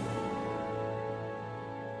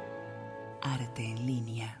 Arte en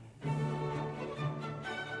línea.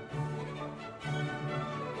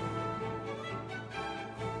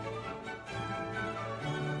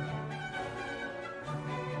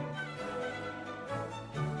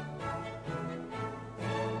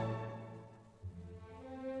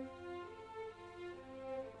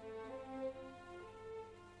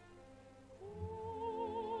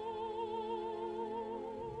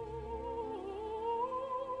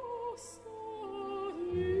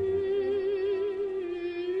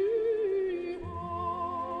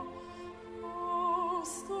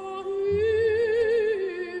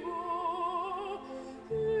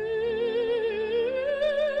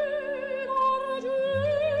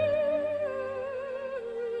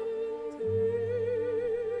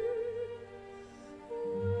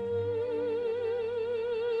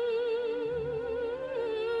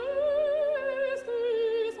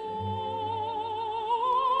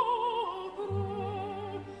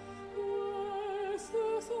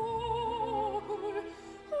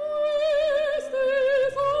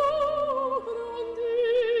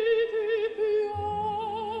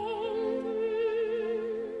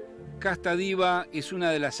 Casta Diva es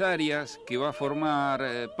una de las áreas que va a formar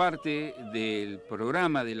parte del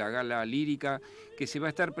programa de la gala lírica que se va a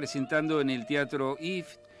estar presentando en el Teatro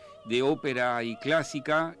IF de Ópera y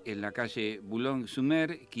Clásica en la calle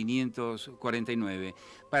Boulogne-sur-Mer 549.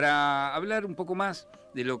 Para hablar un poco más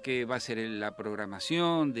de lo que va a ser la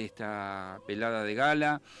programación de esta velada de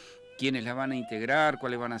gala, quiénes la van a integrar,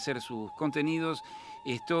 cuáles van a ser sus contenidos,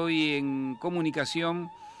 estoy en comunicación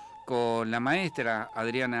con la maestra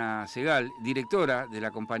Adriana Segal, directora de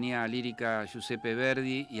la compañía lírica Giuseppe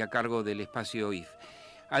Verdi y a cargo del espacio IF.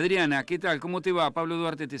 Adriana, ¿qué tal? ¿Cómo te va? Pablo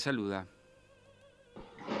Duarte te saluda.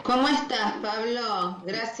 ¿Cómo estás, Pablo?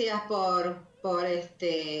 Gracias por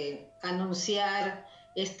anunciar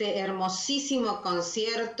este hermosísimo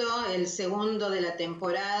concierto, el segundo de la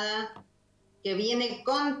temporada, que viene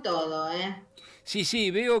con todo, ¿eh?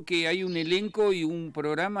 Sí, veo que hay un elenco y un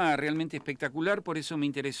programa realmente espectacular, por eso me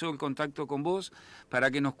interesó el contacto con vos, para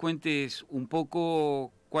que nos cuentes un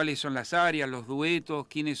poco cuáles son las áreas, los duetos,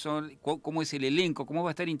 quiénes son, cómo es el elenco, cómo va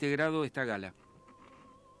a estar integrado esta gala.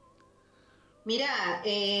 Mirá,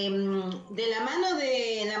 de la mano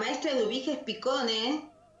de la maestra Eduviges Picone,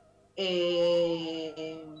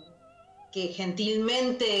 que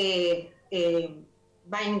gentilmente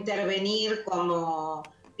va a intervenir como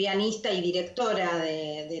pianista y directora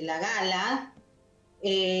de la gala.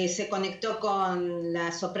 Se conectó con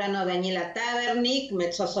la soprano Daniela Tabernik,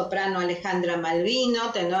 mezzosoprano Alejandra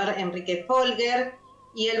Malvino, tenor Enrique Folger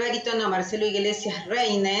y el barítono Marcelo Iglesias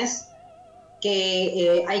Reines,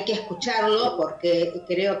 que hay que escucharlo porque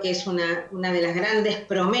creo que es una de las grandes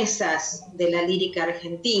promesas de la lírica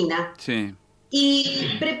argentina. Sí.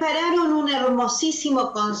 Y prepararon un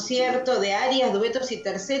hermosísimo concierto de arias, duetos y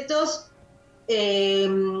tercetos,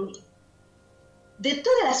 de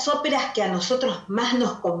todas las óperas que a nosotros más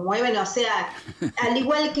nos conmueven, o sea, al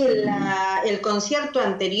igual que el concierto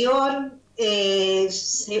anterior,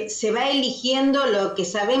 se va eligiendo lo que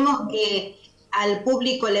sabemos que al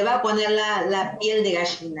público le va a poner la piel de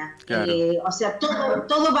gallina. Claro. O sea,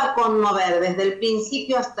 todo va a conmover desde el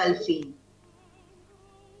principio hasta el fin.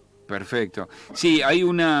 Perfecto. Sí, hay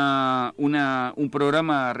un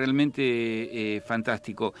programa realmente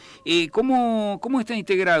fantástico. ¿Cómo está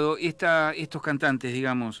integrado estos cantantes,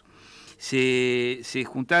 digamos? ¿Se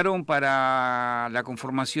juntaron para la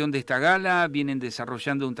conformación de esta gala? ¿Vienen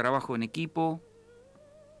desarrollando un trabajo en equipo?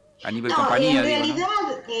 A nivel compañía, en realidad,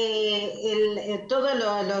 ¿no? Todos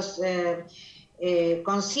los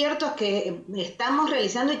conciertos que estamos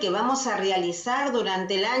realizando y que vamos a realizar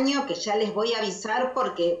durante el año, que ya les voy a avisar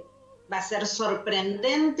porque va a ser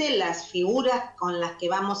sorprendente las figuras con las que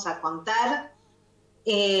vamos a contar.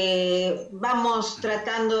 Vamos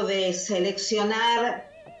tratando de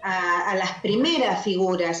seleccionar a las primeras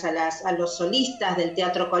figuras, a los solistas del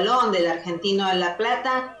Teatro Colón, del Argentino de La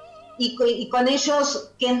Plata, y con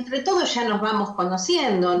ellos, que entre todos ya nos vamos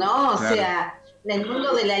conociendo, ¿no? O Claro. sea, el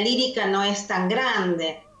mundo de la lírica no es tan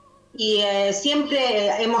grande, y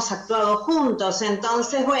siempre hemos actuado juntos,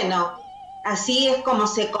 entonces, bueno, así es como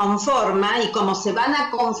se conforma y como se van a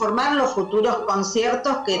conformar los futuros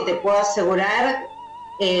conciertos que te puedo asegurar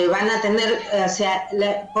van a tener, o sea,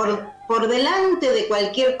 por delante de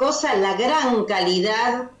cualquier cosa, la gran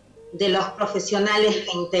calidad de los profesionales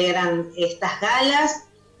que integran estas galas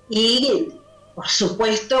y, por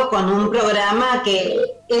supuesto, con un programa que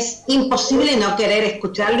es imposible no querer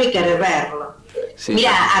escucharlo y querer verlo. Sí.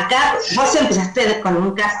 Mira, acá vos empezaste con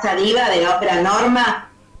un Casta Diva de la ópera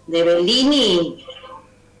Norma de Vily,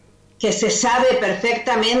 que se sabe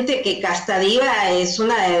perfectamente que Casta Diva es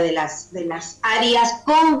una de las arias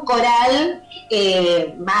con coral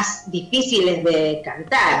más difíciles de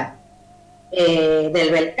cantar,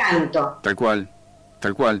 del bel canto. Tal cual.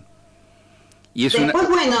 Y es después,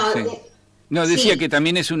 bueno... Sí. No, decía sí. que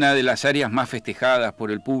también es una de las áreas más festejadas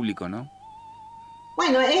por el público, ¿no?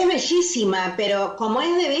 Bueno, es bellísima, pero como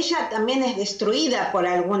es de bella, también es destruida por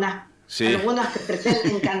algunos que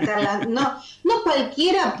pretenden cantarla. No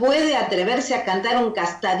cualquiera puede atreverse a cantar un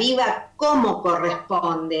Casta Diva como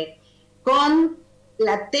corresponde, con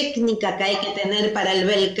la técnica que hay que tener para el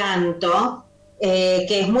bel canto,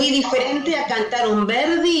 que es muy diferente a cantar un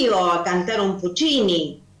Verdi o a cantar un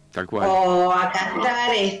Puccini. Tal cual. O a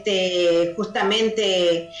cantar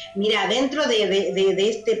justamente, mira, dentro de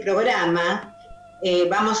este programa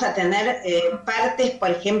vamos a tener partes,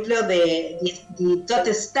 por ejemplo, de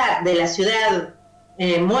Totestad, de la ciudad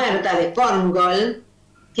muerta de Cornwall,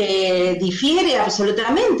 que difiere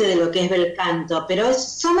absolutamente de lo que es bel canto, pero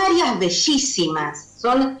son áreas bellísimas,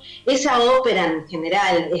 esa ópera en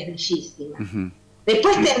general es bellísima. Uh-huh.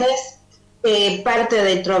 Después tenés parte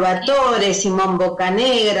de Trovatore, Simón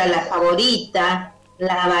Bocanegra, La Favorita,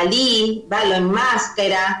 La Vily, Valo en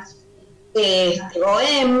Máscara,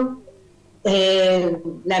 Bohème,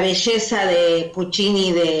 la belleza de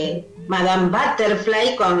Puccini de Madame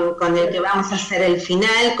Butterfly, con el que vamos a hacer el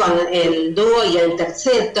final, con el dúo y el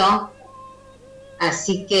terceto.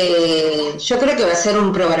 Así que yo creo que va a ser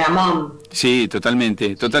un programón. Sí,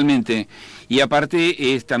 totalmente. Y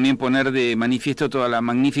aparte es también poner de manifiesto toda la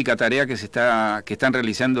magnífica tarea que están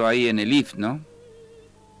realizando ahí en el IF, ¿no?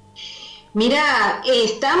 Mirá,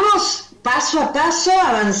 estamos paso a paso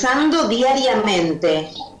avanzando diariamente.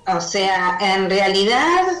 O sea, en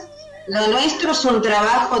realidad lo nuestro es un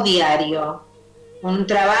trabajo diario, un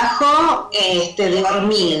trabajo de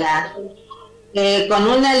hormiga, con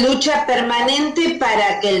una lucha permanente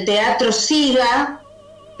para que el teatro siga,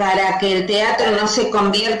 para que el teatro no se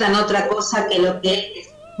convierta en otra cosa que lo que es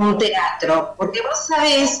un teatro. Porque vos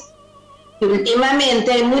sabés que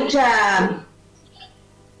últimamente hay muchas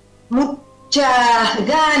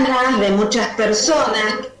ganas de muchas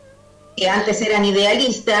personas que antes eran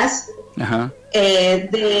idealistas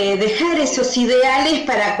de dejar esos ideales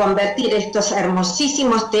para convertir estos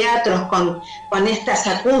hermosísimos teatros con estas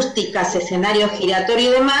acústicas, escenarios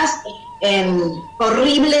giratorios y demás, en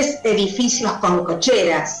horribles edificios con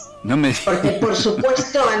cocheras. Porque por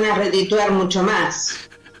supuesto van a redituar mucho más.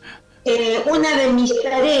 Una de mis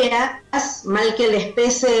tareas, mal que les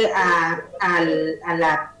pese a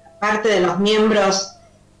la parte de los miembros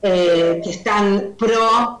que están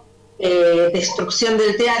pro destrucción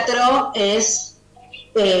del teatro, es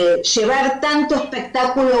llevar tanto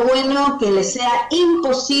espectáculo bueno que les sea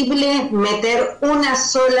imposible meter una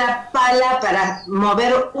sola pala para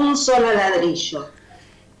mover un solo ladrillo.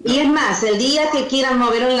 Y es más, el día que quieran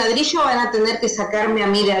mover un ladrillo van a tener que sacarme a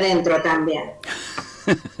mí de adentro también.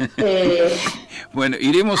 Bueno,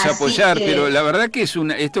 iremos a apoyar, pero la verdad que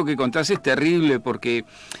esto que contás es terrible, porque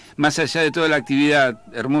más allá de toda la actividad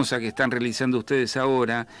hermosa que están realizando ustedes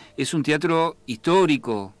ahora, es un teatro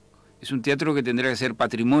histórico, es un teatro que tendrá que ser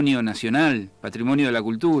patrimonio nacional, patrimonio de la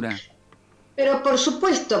cultura. Pero por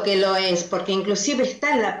supuesto que lo es, porque inclusive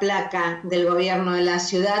está en la placa del gobierno de la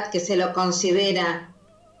ciudad que se lo considera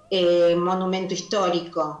monumento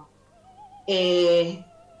histórico.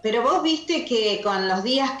 Pero vos viste que con los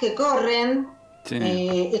días que corren,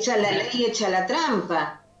 echa la ley, echa la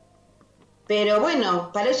trampa. Pero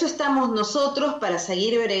bueno, para eso estamos nosotros, para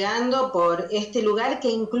seguir bregando por este lugar que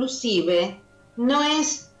inclusive no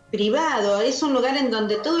es privado, es un lugar en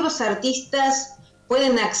donde todos los artistas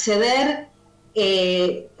pueden acceder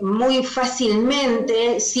muy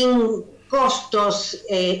fácilmente, sin costos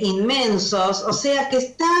inmensos, o sea que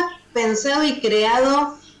está pensado y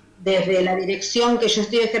creado desde la dirección que yo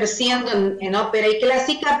estoy ejerciendo en ópera y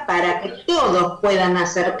clásica para que todos puedan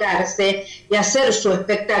acercarse y hacer su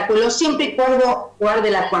espectáculo, siempre y cuando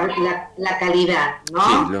guarde la calidad,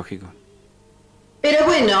 ¿no? Sí, lógico. Pero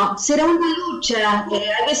bueno, será una lucha,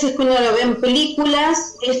 a veces que uno lo ve en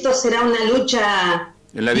películas, esto será una lucha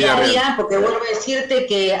en la vida diaria, real. porque vuelvo a decirte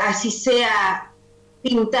que así sea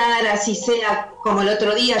pintar, así sea como el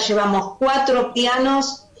otro día, llevamos 4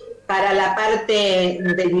 pianos para la parte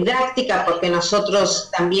de didáctica, porque nosotros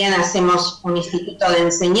también hacemos un instituto de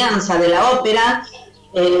enseñanza de la ópera,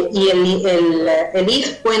 y el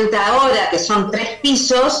IF cuenta ahora que son 3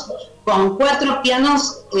 pisos con 4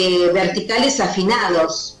 pianos verticales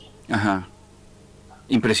afinados. Ajá.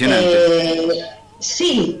 Impresionante.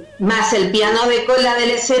 Sí, más el piano de cola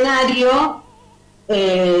del escenario,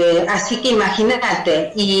 así que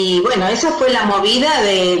imagínate. Y bueno, esa fue la movida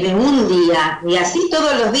de un día, y así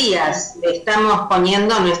todos los días estamos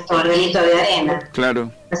poniendo nuestro granito de arena.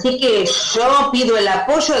 Claro. Así que yo pido el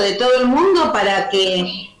apoyo de todo el mundo para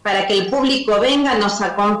que el público venga, nos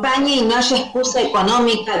acompañe y no haya excusa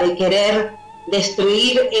económica de querer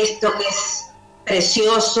destruir esto que es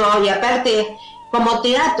precioso, y aparte como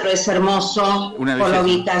teatro es hermoso, por la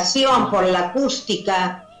ubicación, por la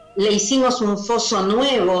acústica. Le hicimos un foso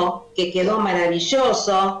nuevo que quedó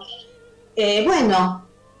maravilloso. Bueno,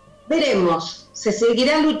 veremos, se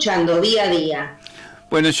seguirá luchando día a día.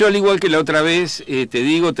 Bueno, yo al igual que la otra vez,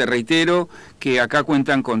 te reitero, que acá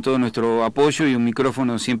cuentan con todo nuestro apoyo y un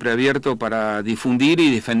micrófono siempre abierto para difundir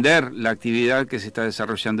y defender la actividad que se está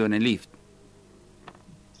desarrollando en el IF.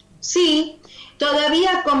 Sí,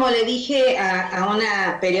 todavía, como le dije a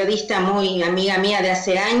una periodista muy amiga mía de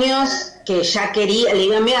hace años, que ya quería, le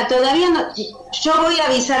digo, mira, todavía no, yo voy a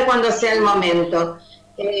avisar cuando sea el momento.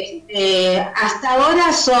 Hasta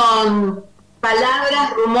ahora son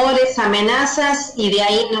palabras, rumores, amenazas, y de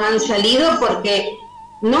ahí no han salido, porque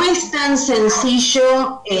no es tan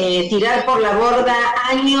sencillo tirar por la borda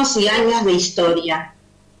años y años de historia.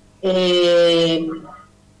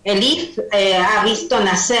 El IF ha visto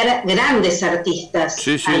nacer grandes artistas.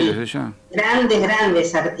 Sí, desde ya.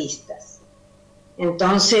 Grandes artistas.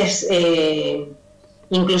 Entonces,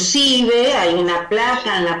 inclusive hay una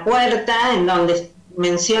placa en la puerta en donde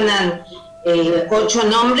mencionan 8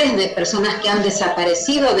 nombres de personas que han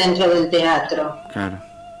desaparecido dentro del teatro. Claro.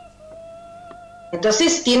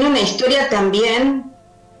 Entonces tiene una historia también,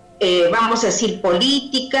 vamos a decir,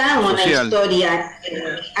 política, una social, historia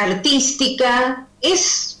artística.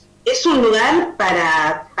 Es un lugar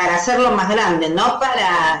para hacerlo más grande, no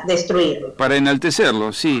para destruirlo. Para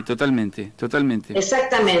enaltecerlo, sí, totalmente.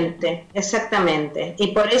 Exactamente. Y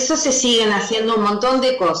por eso se siguen haciendo un montón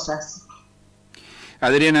de cosas.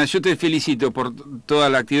 Adriana, yo te felicito por toda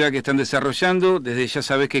la actividad que están desarrollando. Desde ya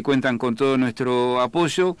sabes que cuentan con todo nuestro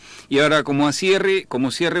apoyo. Y ahora, como cierre,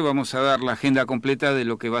 vamos a dar la agenda completa de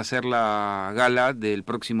lo que va a ser la gala del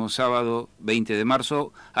próximo sábado 20 de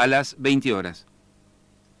marzo a las 20 horas.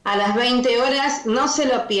 A las 20 horas, no se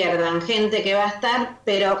lo pierdan, gente, que va a estar,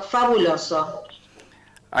 pero fabuloso.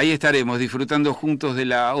 Ahí estaremos disfrutando juntos de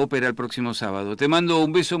la ópera el próximo sábado. Te mando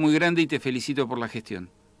un beso muy grande y te felicito por la gestión.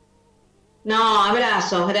 No,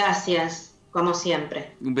 abrazos, gracias, como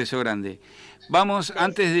siempre. Un beso grande. Vamos,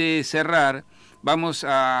 antes de cerrar, vamos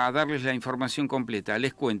a darles la información completa.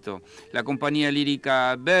 Les cuento, la compañía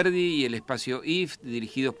lírica Verdi y el espacio IFT,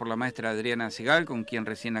 dirigidos por la maestra Adriana Segal, con quien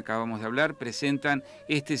recién acabamos de hablar, presentan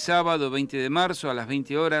este sábado 20 de marzo a las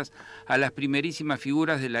 20 horas a las primerísimas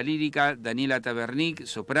figuras de la lírica: Daniela Tabernic,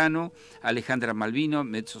 soprano; Alejandra Malvino,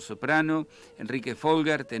 mezzosoprano; Enrique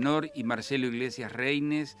Folger, tenor; y Marcelo Iglesias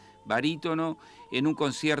Reines, barítono, en un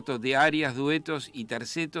concierto de arias, duetos y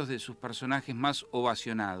tercetos de sus personajes más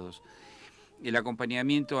ovacionados. El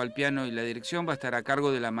acompañamiento al piano y la dirección va a estar a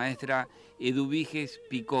cargo de la maestra Eduviges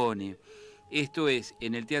Picone. Esto es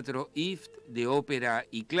en el Teatro IFT de Ópera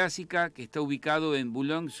y Clásica, que está ubicado en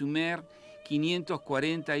Boulogne-sur-Mer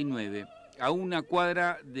 549, a una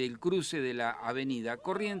cuadra del cruce de la avenida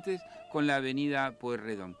Corrientes con la avenida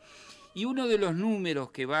Pueyrredón. Y uno de los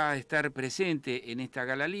números que va a estar presente en esta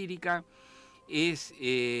gala lírica es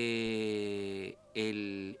el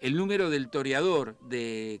número del toreador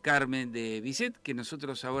de Carmen de Bizet, que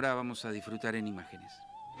nosotros ahora vamos a disfrutar en imágenes.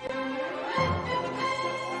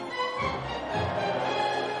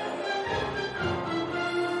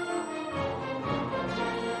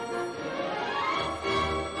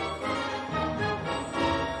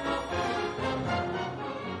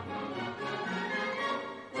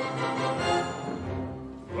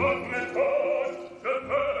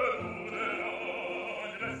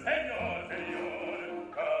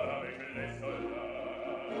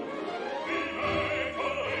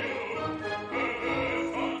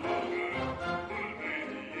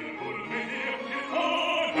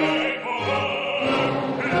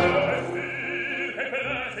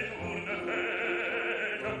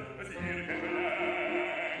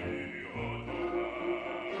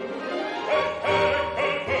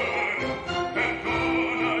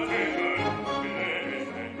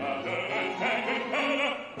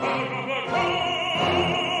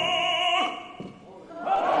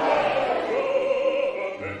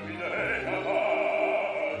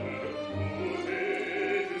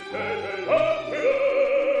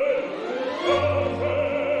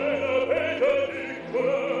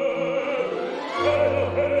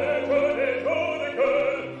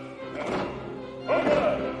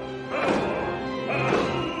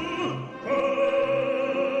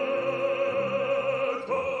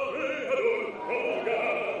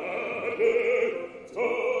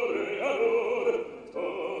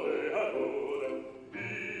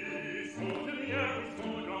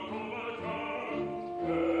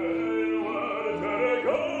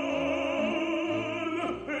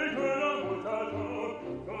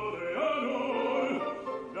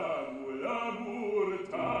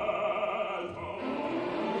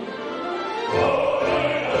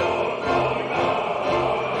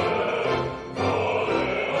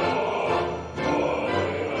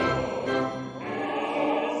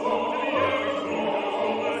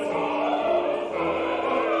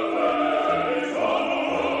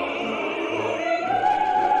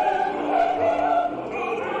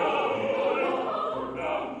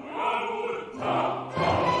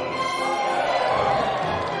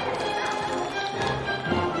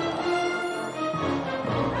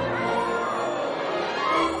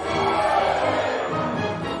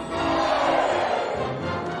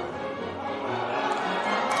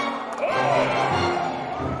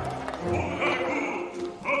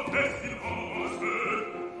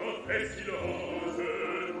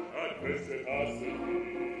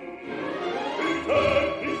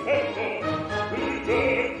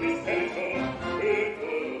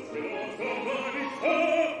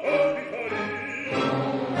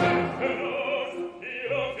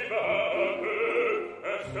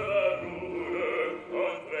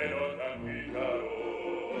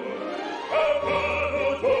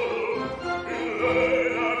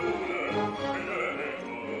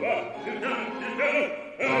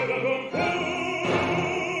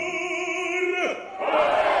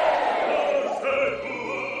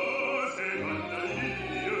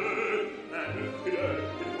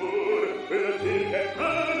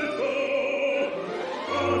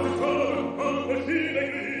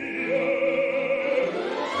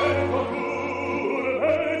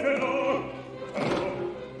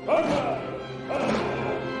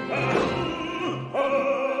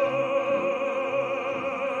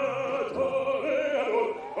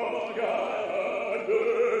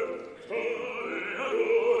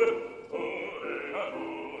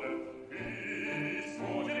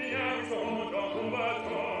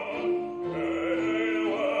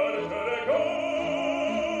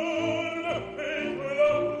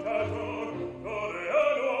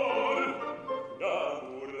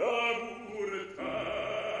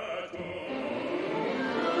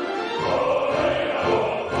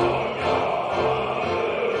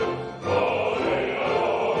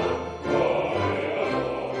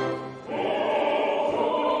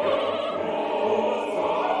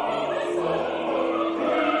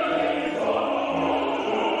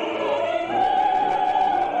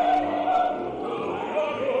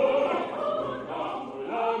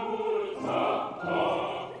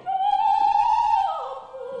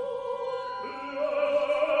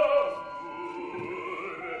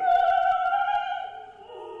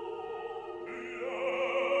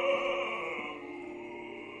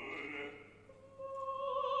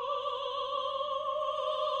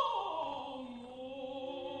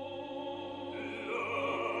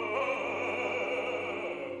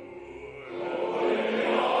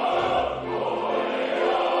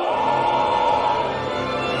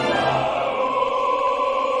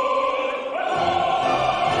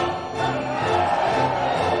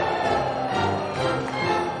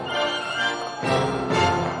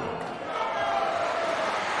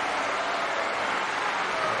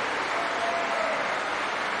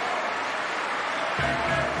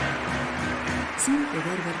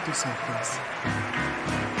 tus ojos,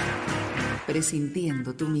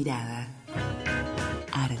 presintiendo tu mirada.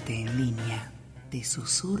 Arte en línea te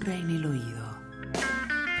susurra en el oído.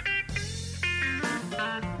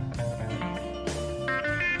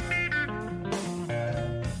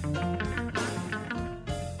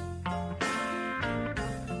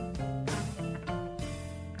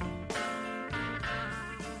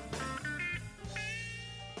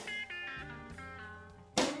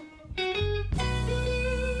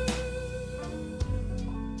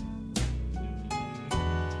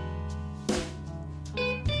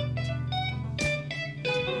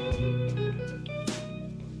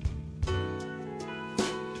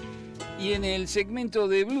 Y en el segmento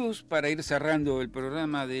de blues, para ir cerrando el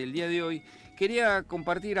programa del día de hoy, quería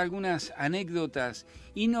compartir algunas anécdotas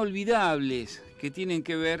inolvidables que tienen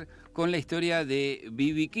que ver con la historia de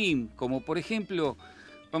B.B. King, como por ejemplo,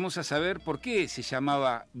 vamos a saber por qué se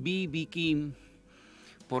llamaba B.B. King,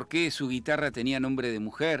 por qué su guitarra tenía nombre de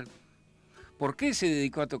mujer, por qué se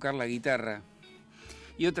dedicó a tocar la guitarra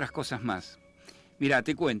y otras cosas más. Mirá,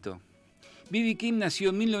 te cuento. B.B. King nació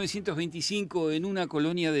en 1925 en una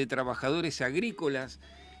colonia de trabajadores agrícolas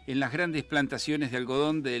en las grandes plantaciones de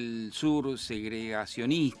algodón del sur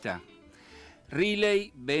segregacionista.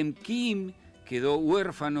 Riley Ben King quedó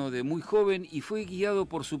huérfano de muy joven y fue guiado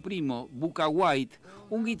por su primo, Bukka White,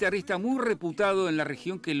 un guitarrista muy reputado en la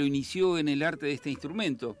región que lo inició en el arte de este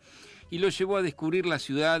instrumento y lo llevó a descubrir la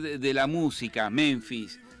ciudad de la música,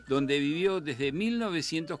 Memphis, donde vivió desde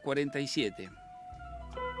 1947.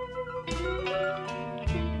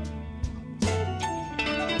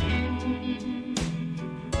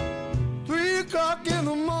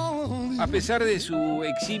 A pesar de su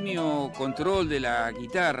eximio control de la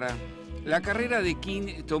guitarra, la carrera de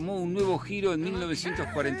King tomó un nuevo giro en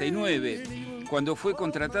 1949, cuando fue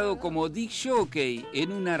contratado como disc jockey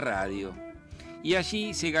en una radio. Y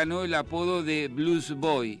allí se ganó el apodo de Blues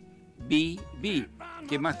Boy, B.B.,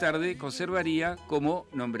 que más tarde conservaría como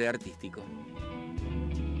nombre artístico.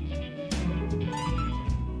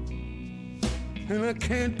 And I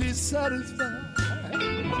can't be satisfied.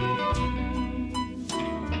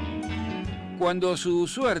 Cuando su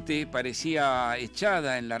suerte parecía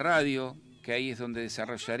echada en la radio, que ahí es donde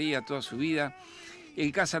desarrollaría toda su vida,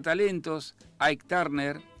 el cazatalentos, Ike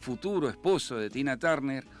Turner, futuro esposo de Tina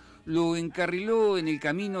Turner, lo encarriló en el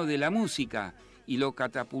camino de la música y lo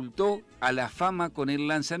catapultó a la fama con el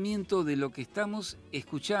lanzamiento de lo que estamos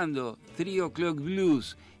escuchando, 3 O'Clock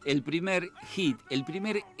Blues, el primer hit, el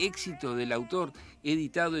primer éxito del autor,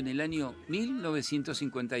 editado en el año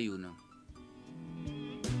 1951.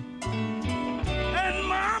 And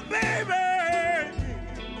my baby,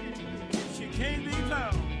 she can't be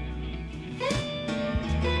found.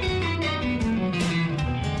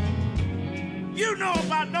 You know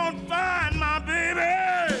if I don't find my baby,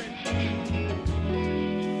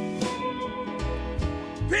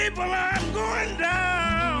 people, I'm going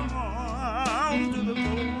down to the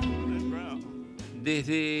golden ground.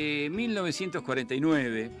 Desde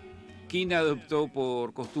 1949, King adoptó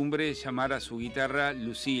por costumbre llamar a su guitarra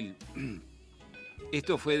Lucille.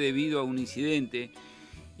 Esto fue debido a un incidente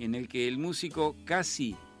en el que el músico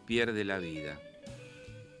casi pierde la vida.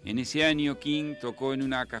 En ese año, King tocó en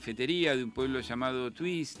una cafetería de un pueblo llamado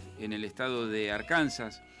Twist, en el estado de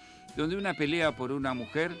Arkansas, donde una pelea por una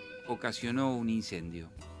mujer ocasionó un incendio.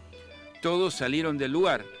 Todos salieron del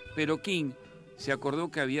lugar, pero King se acordó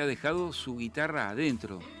que había dejado su guitarra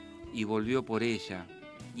adentro y volvió por ella,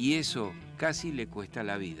 y eso casi le cuesta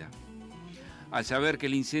la vida. Al saber que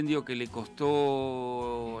el incendio que le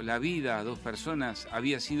costó la vida a 2 personas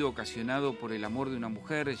había sido ocasionado por el amor de una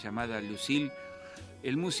mujer llamada Lucille,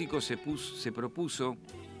 el músico se propuso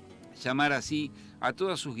llamar así a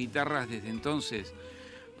todas sus guitarras desde entonces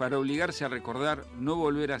para obligarse a recordar no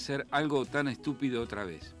volver a hacer algo tan estúpido otra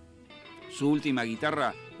vez. Su última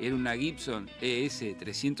guitarra era una Gibson ES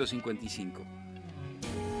 355.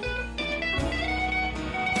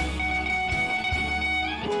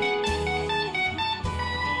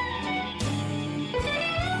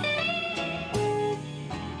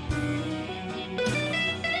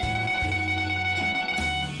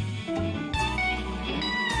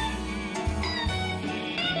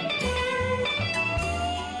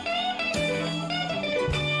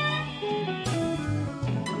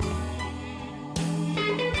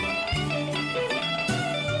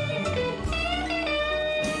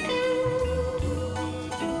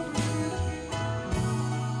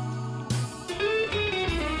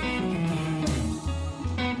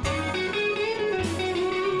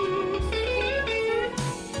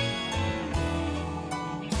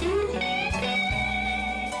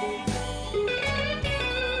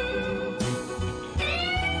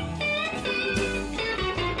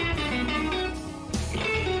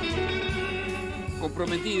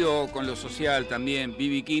 comprometido con lo social también,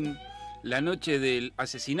 B.B. King, la noche del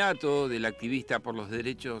asesinato del activista por los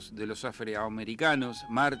derechos de los afroamericanos,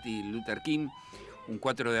 Martin Luther King, un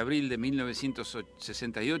 4 de abril de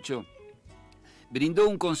 1968, brindó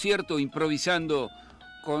un concierto improvisando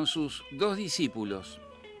con sus 2 discípulos.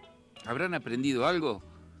 ¿Habrán aprendido algo?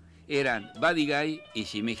 Eran Buddy Guy y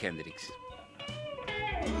Jimi Hendrix.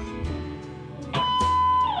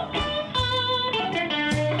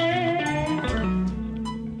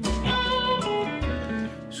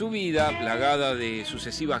 Su vida, plagada de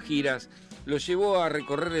sucesivas giras, lo llevó a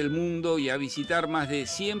recorrer el mundo y a visitar más de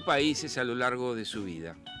 100 países a lo largo de su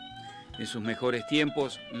vida. En sus mejores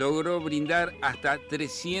tiempos, logró brindar hasta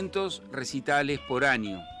 300 recitales por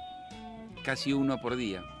año, casi uno por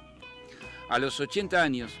día. A los 80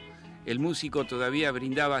 años, el músico todavía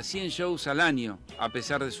brindaba 100 shows al año, a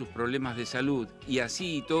pesar de sus problemas de salud, y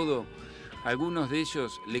así y todo, algunos de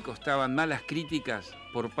ellos le costaban malas críticas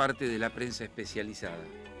por parte de la prensa especializada.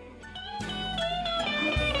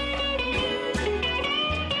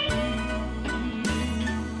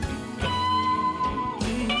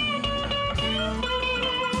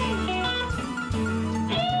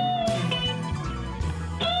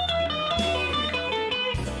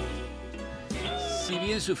 Si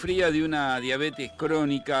bien sufría de una diabetes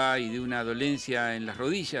crónica y de una dolencia en las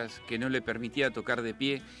rodillas que no le permitía tocar de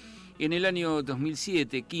pie, en el año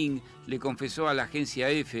 2007 King le confesó a la agencia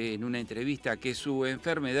EFE en una entrevista que su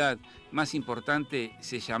enfermedad más importante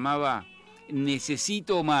se llamaba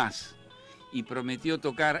Necesito Más y prometió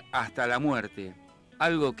tocar hasta la muerte,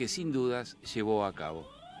 algo que sin dudas llevó a cabo.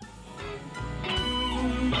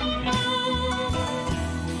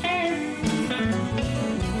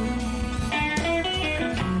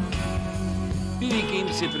 B.B.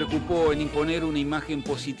 King se preocupó en imponer una imagen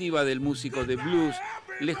positiva del músico de blues,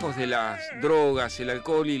 lejos de las drogas, el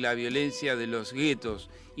alcohol y la violencia de los guetos.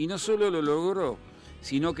 Y no solo lo logró,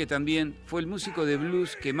 sino que también fue el músico de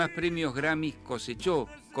blues que más premios Grammy cosechó,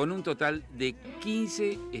 con un total de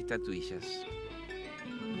 15 estatuillas.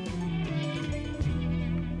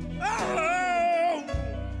 Oh,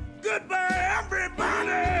 goodbye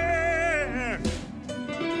everybody.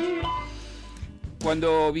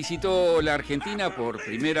 Cuando visitó la Argentina por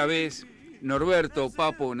primera vez, Norberto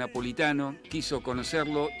Papo Napolitano quiso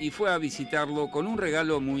conocerlo y fue a visitarlo con un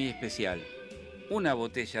regalo muy especial: una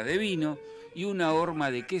botella de vino y una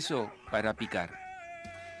horma de queso para picar.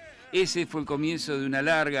 Ese fue el comienzo de una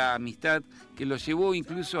larga amistad que los llevó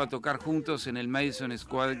incluso a tocar juntos en el Madison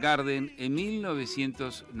Square Garden en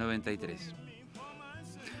 1993.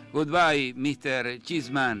 Goodbye, Mr.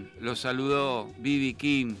 Cheeseman, lo saludó B.B.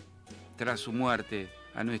 King tras su muerte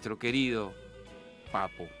a nuestro querido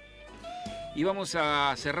Papo. Y vamos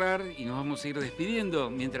a cerrar y nos vamos a ir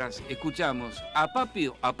despidiendo mientras escuchamos a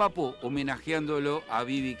Papo homenajeándolo a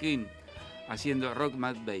B.B. King, haciendo Rock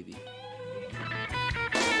Mad Baby.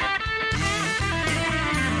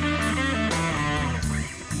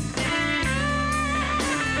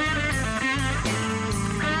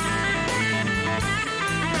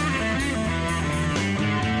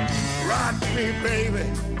 Rock me, baby.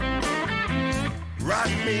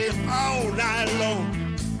 Rock me all night long.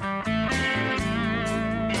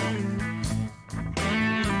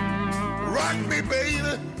 Rock me,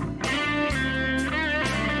 baby.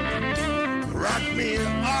 Rock me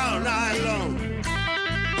all night long.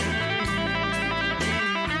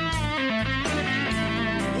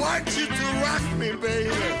 Want you to rock me,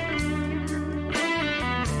 baby.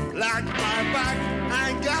 Like my back,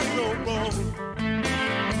 I ain't got no bone.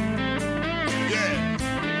 Yeah.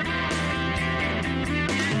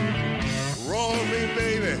 Roll me,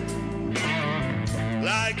 baby,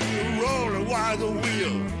 like you roll a wagon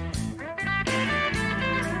wheel.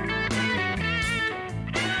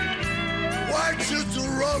 Want you to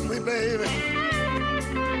roll me, baby,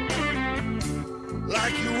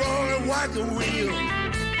 like you roll a wagon wheel.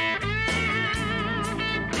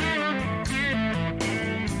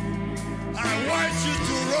 I want you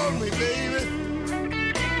to roll me, baby.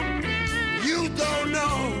 You don't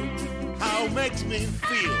know how it makes me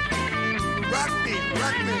feel. Rock me,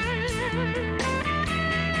 rock me.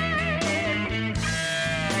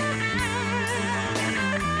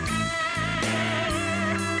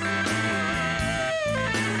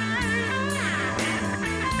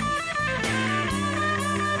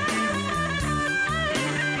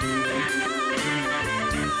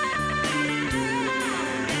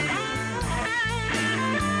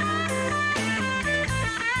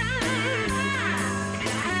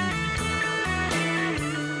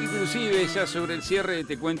 Inclusive, ya sobre el cierre,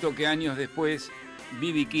 te cuento que años después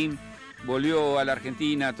B.B. King volvió a la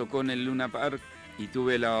Argentina, tocó en el Luna Park y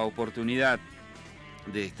tuve la oportunidad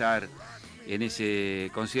de estar en ese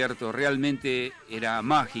concierto. Realmente era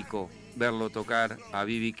mágico verlo tocar a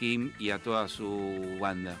B.B. King y a toda su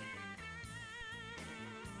banda.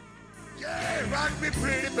 Yeah, rock me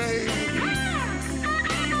pretty baby.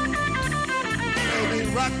 Baby,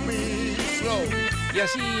 rock me slow. Y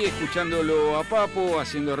así, escuchándolo a Papo,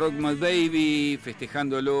 haciendo Rock My Baby,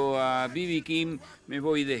 festejándolo a B.B. King, me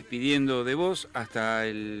voy despidiendo de vos hasta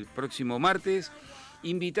el próximo martes,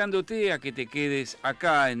 invitándote a que te quedes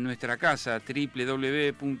acá en nuestra casa,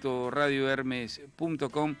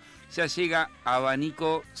 www.radiohermes.com. Ya llega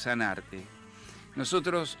Abanico Sanarte.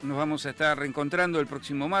 Nosotros nos vamos a estar reencontrando el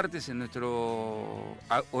próximo martes en nuestro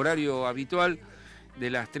horario habitual de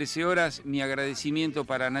las 13 horas. Mi agradecimiento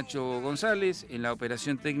para Nacho González en la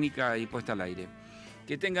operación técnica y puesta al aire.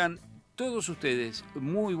 Que tengan todos ustedes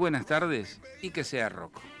muy buenas tardes y que sea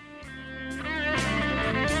rock.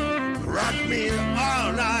 Rock me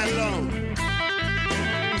all night long.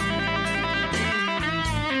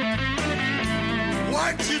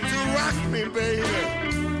 Want you to rock me, baby.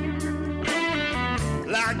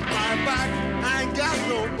 Like my back, I ain't got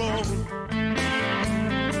no bone.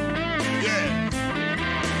 Yeah.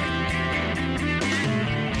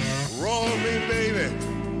 Roll me, baby,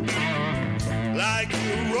 like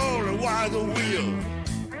you rolling while the wheel.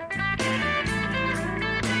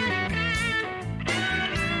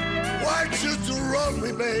 Want you to roll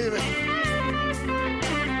me, baby,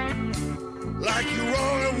 like you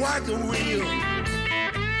rolling while the wheel.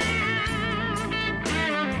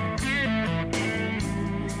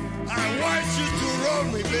 I want you to roll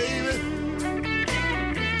me, baby.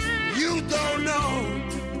 You don't know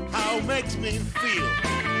how it makes me feel.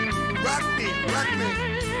 Rock me, rock me.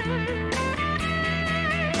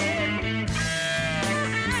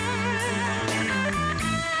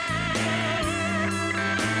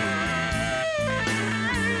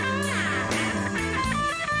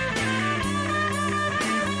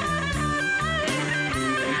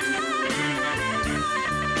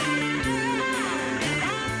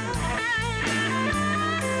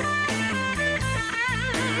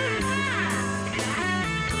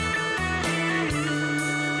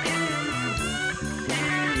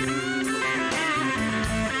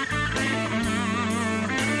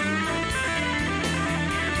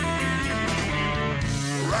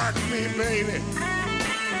 Baby,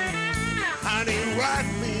 honey, rock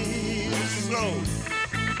me slow.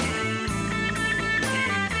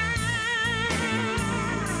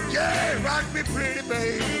 Yeah, rock me pretty,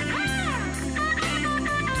 baby.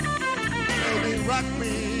 Baby, rock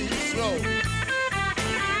me slow.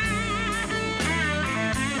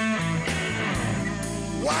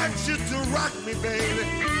 Want you to rock me, baby.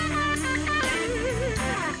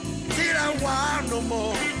 Did I want no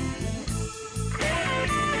more?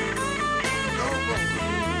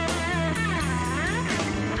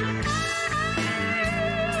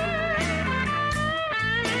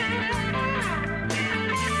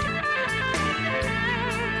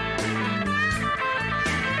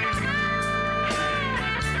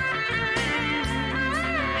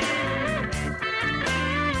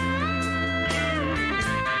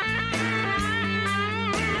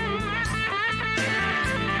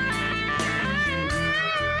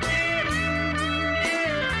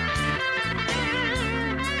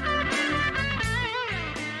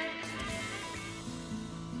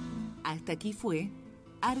 Hasta aquí fue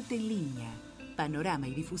Arte en línea, panorama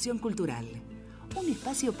y difusión cultural. Un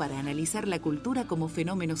espacio para analizar la cultura como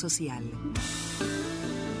fenómeno social.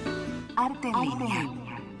 Arte en línea.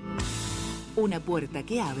 Una puerta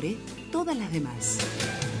que abre todas las demás.